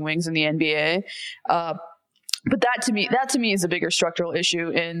rebounding wings in the NBA. But that to me is a bigger structural issue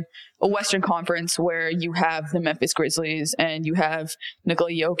in a Western Conference where you have the Memphis Grizzlies and you have Nikola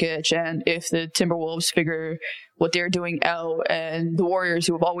Jokic, and if the Timberwolves figure what they're doing out, and the Warriors,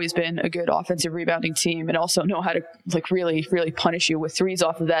 who have always been a good offensive rebounding team and also know how to like really, really punish you with threes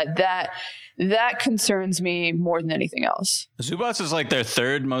off of that concerns me more than anything else. Zubac is like their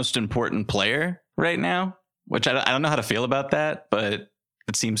third most important player right now, which I don't know how to feel about that, but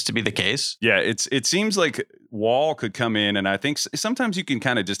it seems to be the case. Yeah, it seems like Wall could come in, and I think sometimes you can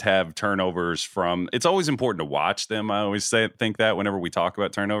kind of just have turnovers from. It's always important to watch them. I always think that whenever we talk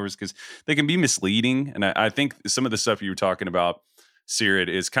about turnovers, because they can be misleading. And I think some of the stuff you were talking about, Sirid,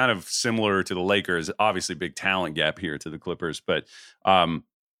 is kind of similar to the Lakers. Obviously, big talent gap here to the Clippers, but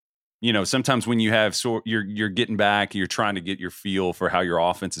sometimes when you have you're getting back, you're trying to get your feel for how your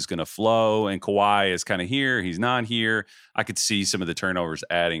offense is going to flow, and Kawhi is kind of here, he's not here. I could see some of the turnovers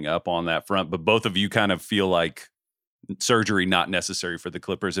adding up on that front, but both of you kind of feel like surgery not necessary for the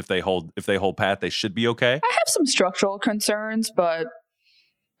Clippers. If they hold pat, they should be okay. I have some structural concerns, but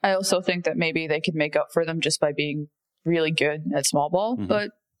I also think that maybe they could make up for them just by being really good at small ball. Mm-hmm.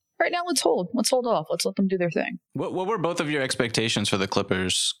 But right now, let's hold off. Let's let them do their thing. What were both of your expectations for the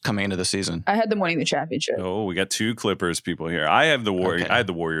Clippers coming into the season? I had them winning the championship. Oh, we got two Clippers people here. I have the Warriors. Okay. I had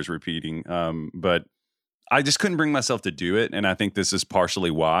the Warriors repeating, but I just couldn't bring myself to do it, and I think this is partially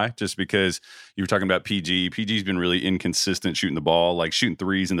why. Just because you were talking about PG. PG's been really inconsistent shooting the ball, like shooting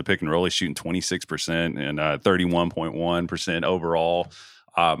threes in the pick and roll. He's shooting 26% and 31.1% overall.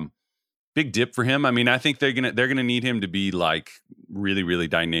 Big dip for him. I mean, I think they're gonna need him to be like really, really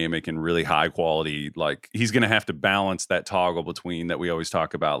dynamic and really high quality. Like he's gonna have to balance that toggle between that we always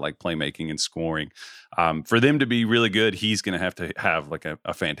talk about, like playmaking and scoring. For them to be really good, he's gonna have to have like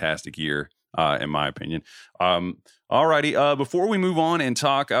a fantastic year, in my opinion. Alrighty. Before we move on and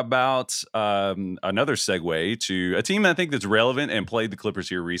talk about another segue to a team I think that's relevant and played the Clippers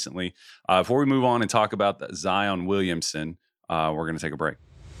here recently. Before we move on and talk about Zion Williamson, we're gonna take a break.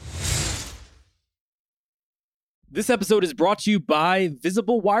 This episode is brought to you by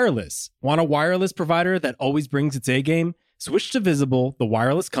Visible Wireless. Want a wireless provider that always brings its A game? Switch to Visible, the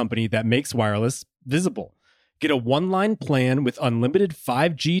wireless company that makes wireless visible. Get a one-line plan with unlimited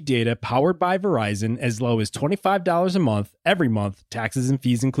 5G data powered by Verizon as low as $25 a month, every month, taxes and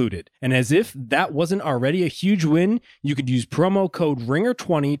fees included. And as if that wasn't already a huge win, you could use promo code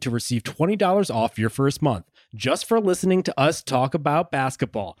RINGER20 to receive $20 off your first month, just for listening to us talk about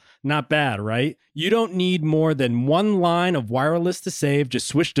basketball. Not bad, right? You don't need more than one line of wireless to save. Just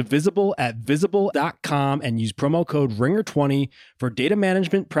switch to Visible at visible.com and use promo code RINGER20 for data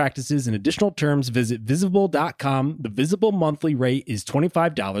management practices and additional terms. Visit visible.com. The Visible monthly rate is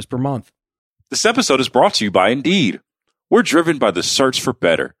 $25 per month. This episode is brought to you by Indeed. We're driven by the search for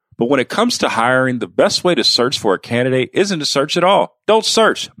better. But when it comes to hiring, the best way to search for a candidate isn't to search at all. Don't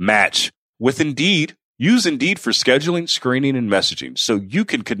search, match. With Indeed, use Indeed for scheduling, screening, and messaging so you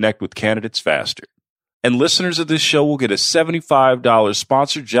can connect with candidates faster. And listeners of this show will get a $75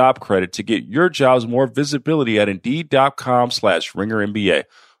 sponsored job credit to get your jobs more visibility at Indeed.com/RingerNBA.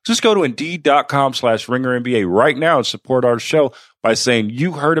 Just go to Indeed.com/RingerNBA right now and support our show by saying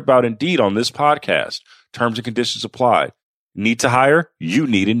you heard about Indeed on this podcast. Terms and conditions apply. Need to hire? You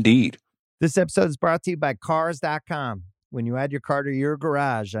need Indeed. This episode is brought to you by Cars.com. When you add your car to your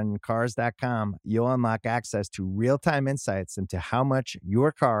garage on Cars.com, you'll unlock access to real-time insights into how much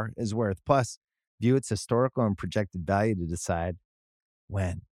your car is worth. Plus, view its historical and projected value to decide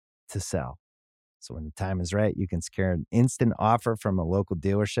when to sell. So when the time is right, you can secure an instant offer from a local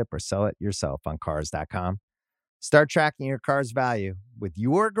dealership or sell it yourself on Cars.com. Start tracking your car's value with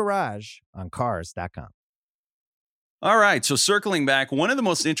your garage on Cars.com. All right, so circling back, one of the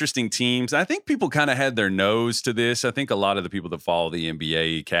most interesting teams, I think people kind of had their nose to this. I think a lot of the people that follow the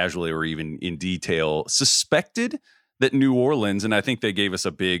NBA casually or even in detail suspected that New Orleans, and I think they gave us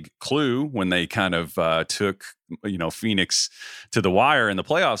a big clue when they kind of took, Phoenix to the wire in the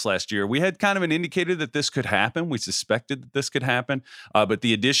playoffs last year. We had kind of an indicator that this could happen. We suspected that this could happen, but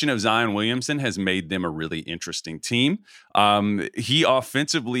the addition of Zion Williamson has made them a really interesting team. He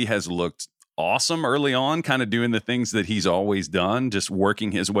offensively has looked awesome early on, kind of doing the things that he's always done, just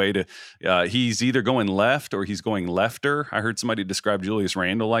working his way to he's either going left or he's going lefter. I heard somebody describe Julius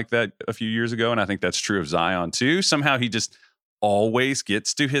Randle like that a few years ago, and I think that's true of Zion too. Somehow he just always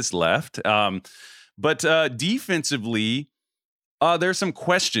gets to his left. But defensively, there's some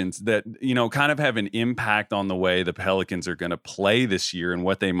questions that, kind of have an impact on the way the Pelicans are going to play this year and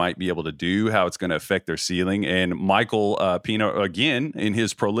what they might be able to do, how it's going to affect their ceiling. And Michael Pina, again, in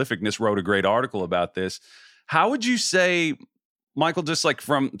his prolificness, wrote a great article about this. How would you say Michael, just like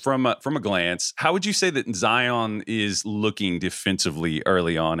from a glance, how would you say that Zion is looking defensively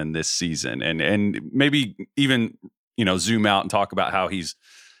early on in this season, and maybe even zoom out and talk about how he's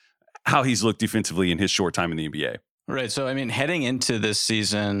looked defensively in his short time in the NBA? Right. So I mean, heading into this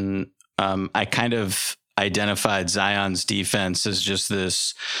season, I kind of identified Zion's defense as just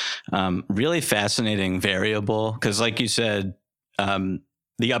this really fascinating variable because, like you said,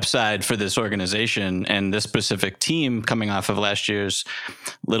 the upside for this organization and this specific team coming off of last year's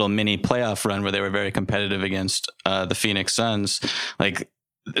little mini playoff run where they were very competitive against the Phoenix Suns, like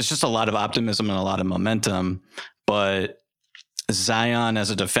it's just a lot of optimism and a lot of momentum. But Zion as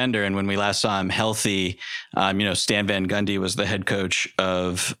a defender, and when we last saw him healthy, Stan Van Gundy was the head coach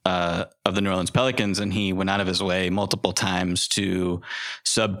of the New Orleans Pelicans, and he went out of his way multiple times to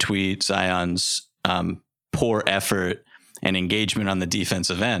subtweet Zion's poor effort and engagement on the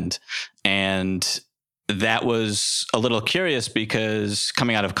defensive end. And that was a little curious because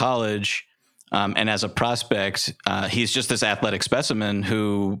coming out of college and as a prospect, he's just this athletic specimen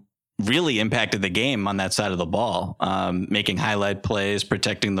who really impacted the game on that side of the ball, making highlight plays,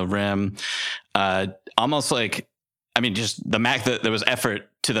 protecting the rim, almost like, just the max, there was effort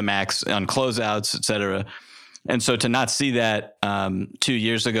to the max on closeouts, et cetera. And so to not see that 2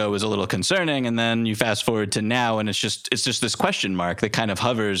 years ago was a little concerning. And then you fast forward to now, and it's just this question mark that kind of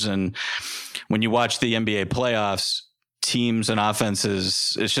hovers. And when you watch the NBA playoffs, teams and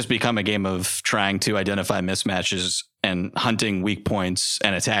offenses, it's just become a game of trying to identify mismatches and hunting weak points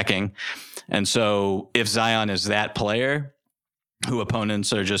and attacking. And so if Zion is that player who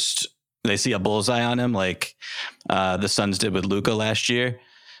opponents are just, they see a bullseye on him, like the Suns did with Luka last year,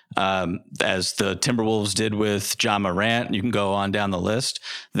 as the Timberwolves did with Ja Morant, you can go on down the list,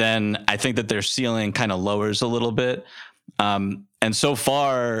 then I think that their ceiling kind of lowers a little bit. And so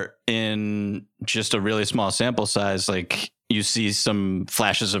far in just a really small sample size, like you see some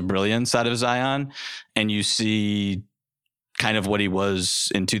flashes of brilliance out of Zion, and you see kind of what he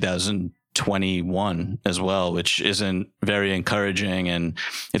was in 2021 as well, which isn't very encouraging. And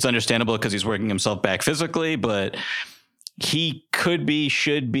it's understandable because he's working himself back physically, but he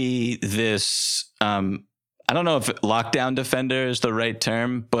should be this, I don't know if lockdown defender is the right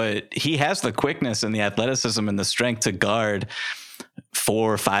term, but he has the quickness and the athleticism and the strength to guard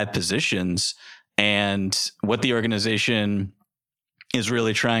 4 or 5 positions. And what the organization is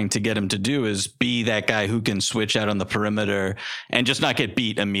really trying to get him to do is be that guy who can switch out on the perimeter and just not get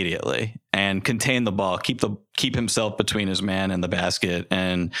beat immediately and contain the ball, keep himself between his man and the basket.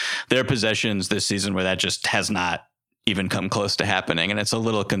 And there are possessions this season where that just has not even come close to happening. And it's a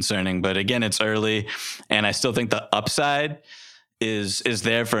little concerning, but again, it's early, and I still think the upside is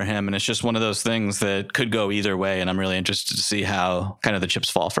there for him. And it's just one of those things that could go either way. And I'm really interested to see how kind of the chips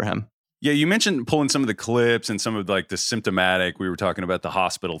fall for him. Yeah, you mentioned pulling some of the clips and some of like the symptomatic, we were talking about the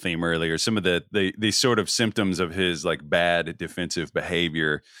hospital theme earlier, some of the sort of symptoms of his like bad defensive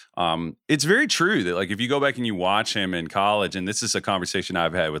behavior. It's very true that like if you go back and you watch him in college, and this is a conversation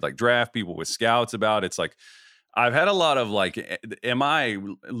I've had with like draft people, with scouts about, it's like, I've had a lot of like, am I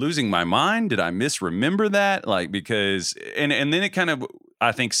losing my mind? Did I misremember that? Like, because, and then it kind of,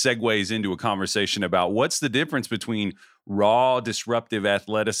 I think, segues into a conversation about what's the difference between raw disruptive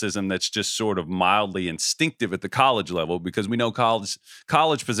athleticism that's just sort of mildly instinctive at the college level, because we know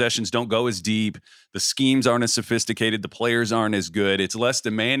college possessions don't go as deep, the schemes aren't as sophisticated, the players aren't as good, it's less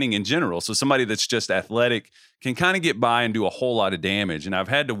demanding in general. So somebody that's just athletic can kind of get by and do a whole lot of damage. And I've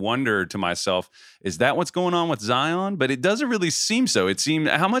had to wonder to myself, is that what's going on with Zion? But it doesn't really seem so. It seems,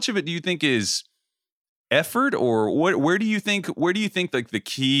 how much of it do you think is effort, or where do you think like the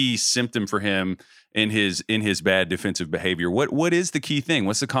key symptom for him in his bad defensive behavior? What is the key thing?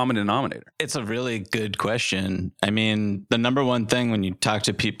 What's the common denominator? It's a really good question. I mean, the number one thing when you talk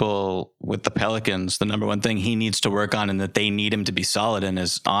to people with the Pelicans, the number one thing he needs to work on and that they need him to be solid in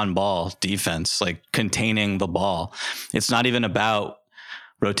is on-ball defense, like containing the ball. It's not even about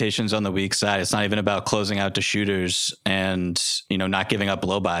rotations on the weak side. It's not even about closing out to shooters and, not giving up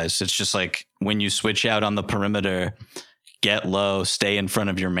low buys. It's just like when you switch out on the perimeter, get low, stay in front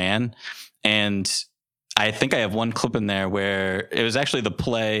of your man. And I think I have one clip in there where it was actually the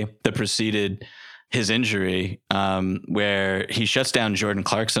play that preceded his injury, where he shuts down Jordan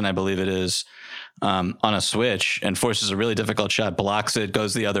Clarkson, I believe it is, on a switch and forces a really difficult shot, blocks it,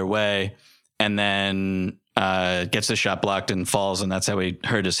 goes the other way, and then gets the shot blocked and falls, and that's how he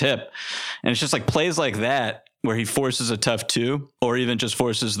hurt his hip. And it's just like plays like that where he forces a tough 2, or even just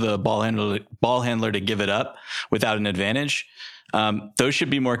forces the ball handler to give it up without an advantage. Those should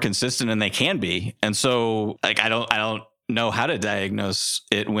be more consistent, and they can be. And so, like, I don't know how to diagnose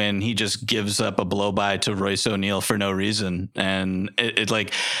it when he just gives up a blow by to Royce O'Neal for no reason. And it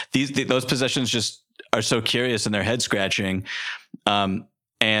like those possessions just are so curious and they're head scratching.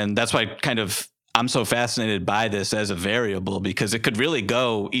 And that's why I'm so fascinated by this as a variable, because it could really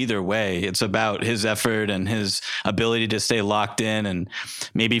go either way. It's about his effort and his ability to stay locked in and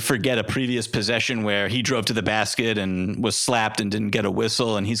maybe forget a previous possession where he drove to the basket and was slapped and didn't get a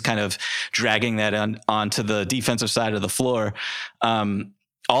whistle. And he's kind of dragging that onto the defensive side of the floor.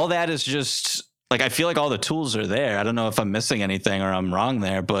 All that is just like, I feel like all the tools are there. I don't know if I'm missing anything or I'm wrong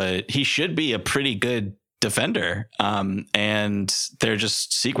there, but he should be a pretty good defender. And there are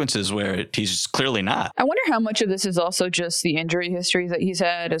just sequences where he's clearly not. I wonder how much of this is also just the injury history that he's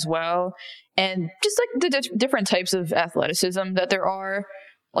had as well. And just like the different types of athleticism that there are.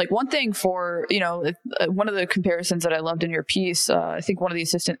 Like one thing for, one of the comparisons that I loved in your piece, I think one of the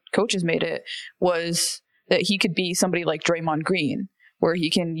assistant coaches made it, was that he could be somebody like Draymond Green, where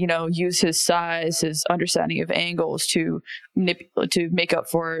he can, use his size, his understanding of angles to make up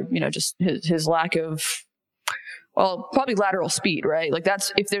for, just his lack of, well, probably lateral speed, right? Like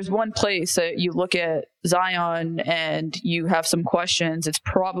that's, if there's one place that you look at Zion and you have some questions, it's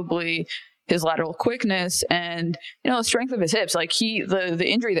probably his lateral quickness and, the strength of his hips. Like the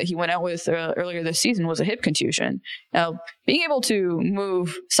injury that he went out with earlier this season was a hip contusion. Now, being able to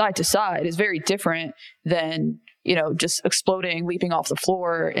move side to side is very different than, just exploding, leaping off the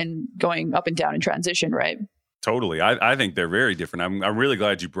floor and going up and down in transition, right? Totally. I think they're very different. I'm really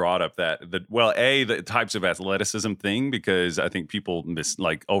glad you brought up the types of athleticism thing, because I think people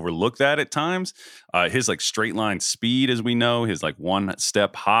overlook that at times. His straight line speed, as we know, his one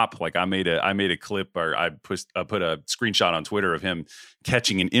step hop. Like I made a clip, or I put a screenshot on Twitter of him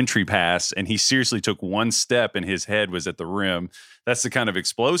catching an entry pass, and he seriously took one step and his head was at the rim. That's the kind of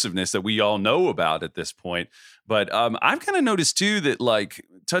explosiveness that we all know about at this point. But I've kind of noticed too that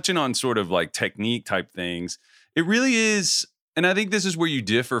touching on sort of technique type things, it really is, and I think this is where you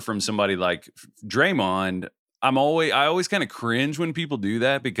differ from somebody like Draymond. I always kind of cringe when people do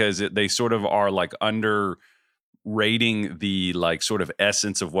that, because they sort of are underrating the sort of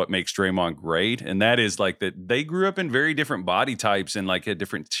essence of what makes Draymond great, and that is that they grew up in very different body types and had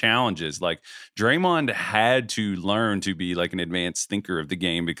different challenges. Draymond had to learn to be an advanced thinker of the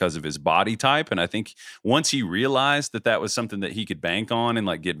game because of his body type, and I think once he realized that was something that he could bank on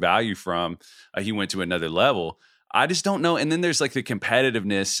and get value from, he went to another level. I just don't know. And then there's the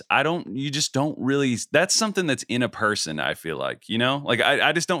competitiveness. You just don't really, that's something that's in a person, I feel like,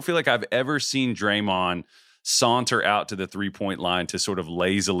 I just don't feel like I've ever seen Draymond saunter out to the 3-point line to sort of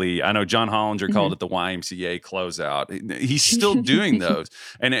lazily. I know John Hollinger called it the YMCA closeout. He's still doing those.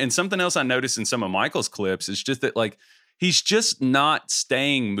 And something else I noticed in some of Michael's clips is just that he's just not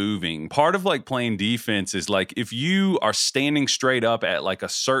staying moving. Part of playing defense is if you are standing straight up at a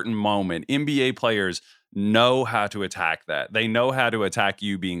certain moment, NBA players know how to attack that. They know how to attack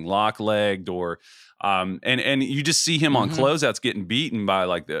you being lock-legged or and you just see him on closeouts getting beaten by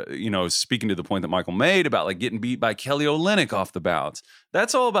speaking to the point that Michael made about getting beat by Kelly Olynyk off the bounce.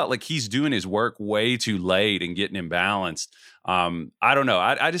 That's all about he's doing his work way too late and getting imbalanced. I don't know.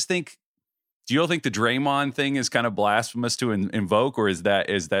 I just think, do you all think the Draymond thing is kind of blasphemous to invoke, or is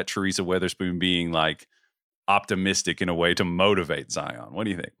that Teresa Weatherspoon being optimistic in a way to motivate Zion? What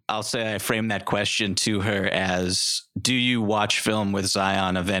do you think? I'll say I frame that question to her as, do you watch film with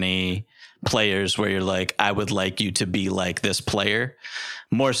Zion of any players where you're I would like you to be like this player,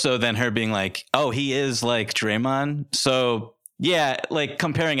 more so than her being oh, he is like Draymond. So yeah,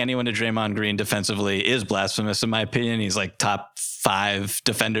 comparing anyone to Draymond Green defensively is blasphemous in my opinion. He's top 5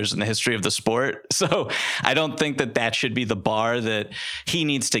 defenders in the history of the sport. So I don't think that should be the bar that Zion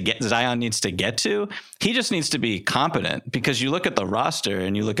needs to get to. He just needs to be competent, because you look at the roster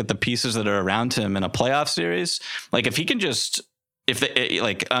and you look at the pieces that are around him in a playoff series. If he can just,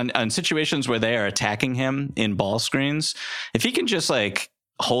 on situations where they are attacking him in ball screens, if he can just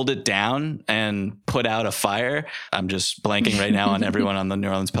hold it down and put out a fire. I'm just blanking right now on everyone on the New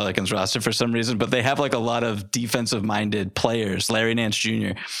Orleans Pelicans roster for some reason, but they have a lot of defensive-minded players, Larry Nance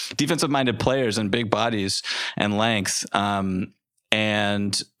Jr., defensive-minded players and big bodies and length.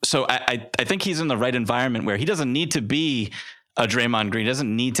 And so I think he's in the right environment where he doesn't need to be a Draymond Green. He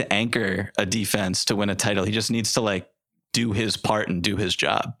doesn't need to anchor a defense to win a title. He just needs to do his part and do his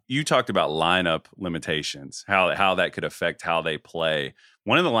job. You talked about lineup limitations, how that could affect how they play.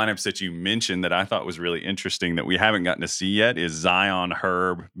 One of the lineups that you mentioned that I thought was really interesting that we haven't gotten to see yet is Zion,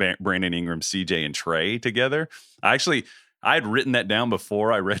 Herb, Brandon Ingram, CJ, and Trey together. I actually I had written that down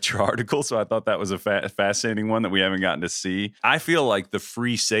before I read your article, so I thought that was a fascinating one that we haven't gotten to see. I feel like the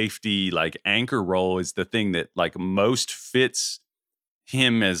free safety, like anchor role, is the thing that like most fits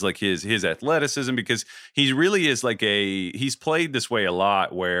him as like his athleticism, because he really is like he's played this way a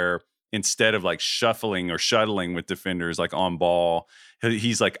lot, where instead of like shuffling or shuttling with defenders like on ball,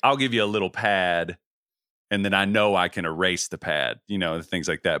 he's like, I'll give you a little pad, and then I know I can erase the pad, things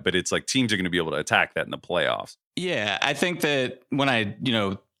like that. But it's like teams are going to be able to attack that in the playoffs. Yeah, I think that when I,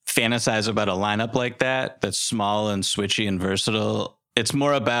 fantasize about a lineup like that's small and switchy and versatile, it's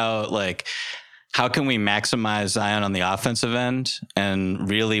more about like, how can we maximize Zion on the offensive end and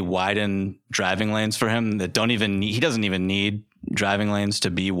really widen driving lanes for him that he doesn't even need driving lanes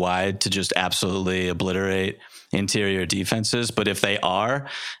to be wide to just absolutely obliterate interior defenses. But if they are,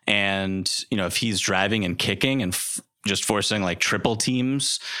 and, if he's driving and kicking and just forcing like triple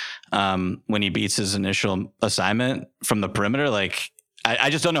teams when he beats his initial assignment from the perimeter, like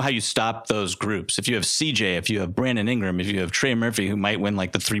I just don't know how you stop those groups. If you have CJ, if you have Brandon Ingram, if you have Trey Murphy, who might win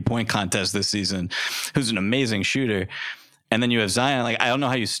like the 3-point contest this season, who's an amazing shooter, and then you have Zion, like I don't know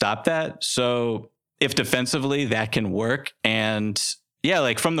how you stop that. So if defensively that can work, and yeah,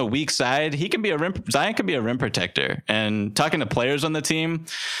 like from the weak side, Zion can be a rim protector. And talking to players on the team,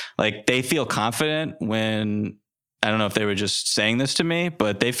 like they feel confident when, I don't know if they were just saying this to me,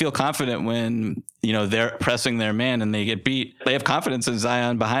 but they feel confident when, they're pressing their man and they get beat. They have confidence in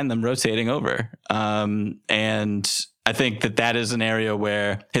Zion behind them rotating over. And I think that is an area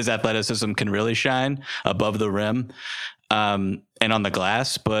where his athleticism can really shine above the rim and on the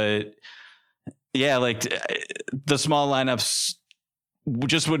glass. But yeah, like the small lineups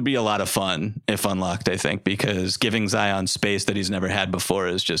just would be a lot of fun if unlocked, I think, because giving Zion space that he's never had before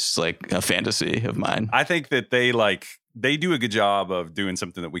is just like a fantasy of mine. I think that they do a good job of doing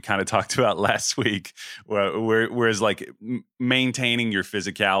something that we kind of talked about last week, whereas like maintaining your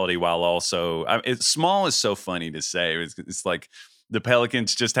physicality while also, small is so funny to say. It's like the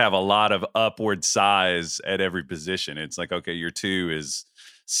Pelicans just have a lot of upward size at every position. It's like, okay, your 2 is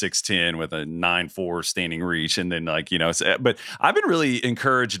 6'10" with a 9'4" standing reach, and then but I've been really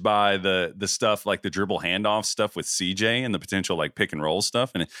encouraged by the stuff like the dribble handoff stuff with CJ and the potential like pick and roll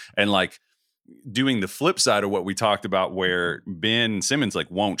stuff, and like doing the flip side of what we talked about, where Ben Simmons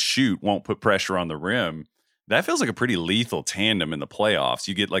like won't put pressure on the rim. That feels like a pretty lethal tandem in the playoffs.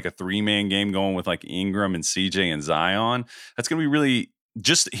 You get like a 3-man game going with like Ingram and CJ and Zion. That's going to be really,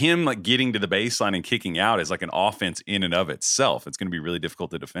 just him like getting to the baseline and kicking out is like an offense in and of itself. It's going to be really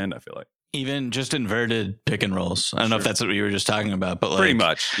difficult to defend, I feel like. Even just inverted pick and rolls. I don't know if that's what you were just talking about, but like, pretty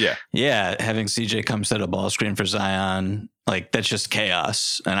much, yeah. Yeah, having CJ come set a ball screen for Zion, like that's just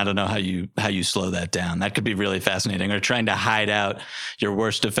chaos. And I don't know how you slow that down. That could be really fascinating. Or trying to hide out your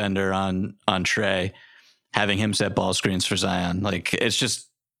worst defender on Trey, having him set ball screens for Zion. Like it's just,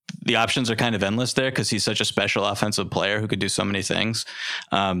 the options are kind of endless there because he's such a special offensive player who could do so many things.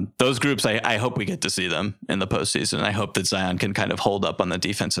 Those groups, I hope we get to see them in the postseason. I hope that Zion can kind of hold up on the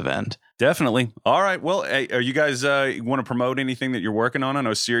defensive end. Definitely. All right. Well, hey, are you guys want to promote anything that you're working on? I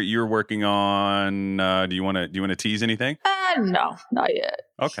know, Siri, you're working on. Do you want to tease anything? No, not yet.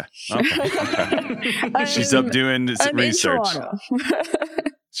 Okay. She's up doing research.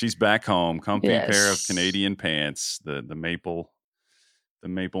 She's back home, comfy pair of Canadian pants, the maple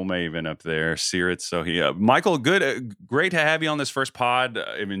maven up there, Sirit. So Michael, great to have you on this first pod.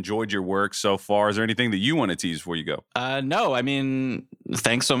 I've enjoyed your work so far. Is there anything that you want to tease before you go? No, I mean,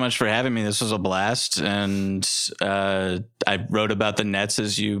 thanks so much for having me. This was a blast. And I wrote about the Nets,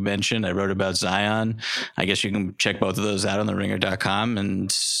 as you mentioned. I wrote about Zion. I guess you can check both of those out on theringer.com.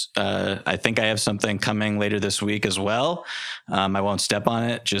 And I think I have something coming later this week as well. I won't step on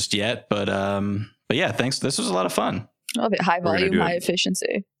it just yet, but yeah, thanks. This was a lot. Of fun. I love it. High volume, high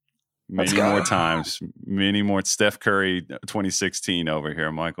efficiency. Many more times. Many more. Steph Curry 2016 over here,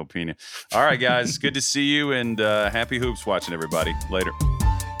 Michael Pina. All right, guys. Good to see you, and happy hoops watching, everybody. Later.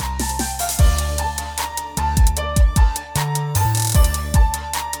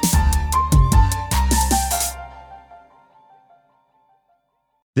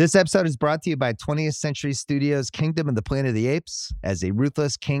 This episode is brought to you by 20th Century Studios' Kingdom of the Planet of the Apes. As a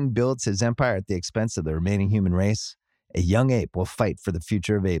ruthless king builds his empire at the expense of the remaining human race, a young ape will fight for the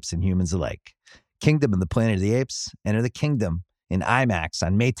future of apes and humans alike. Kingdom of the Planet of the Apes. Enter the kingdom in IMAX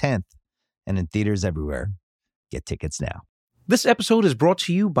on May 10th and in theaters everywhere. Get tickets now. This episode is brought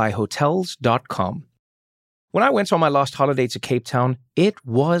to you by Hotels.com. When I went on my last holiday to Cape Town, it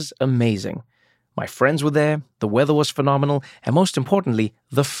was amazing. My friends were there, the weather was phenomenal, and most importantly,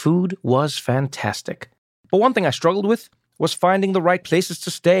 the food was fantastic. But one thing I struggled with was finding the right places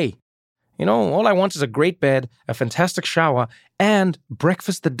to stay. You know, all I want is a great bed, a fantastic shower, and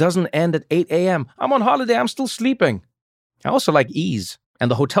breakfast that doesn't end at 8 a.m. I'm on holiday, I'm still sleeping. I also like ease, and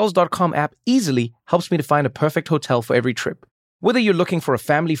the Hotels.com app easily helps me to find a perfect hotel for every trip. Whether you're looking for a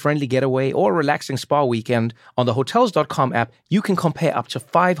family-friendly getaway or a relaxing spa weekend, on the Hotels.com app, you can compare up to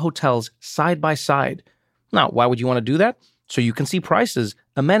 5 hotels side by side. Now, why would you want to do that? So you can see prices,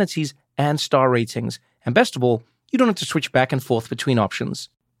 amenities, and star ratings. And best of all, you don't have to switch back and forth between options.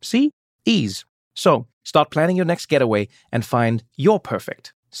 See? Ease. So, start planning your next getaway and find your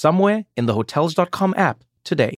perfect somewhere in the Hotels.com app today.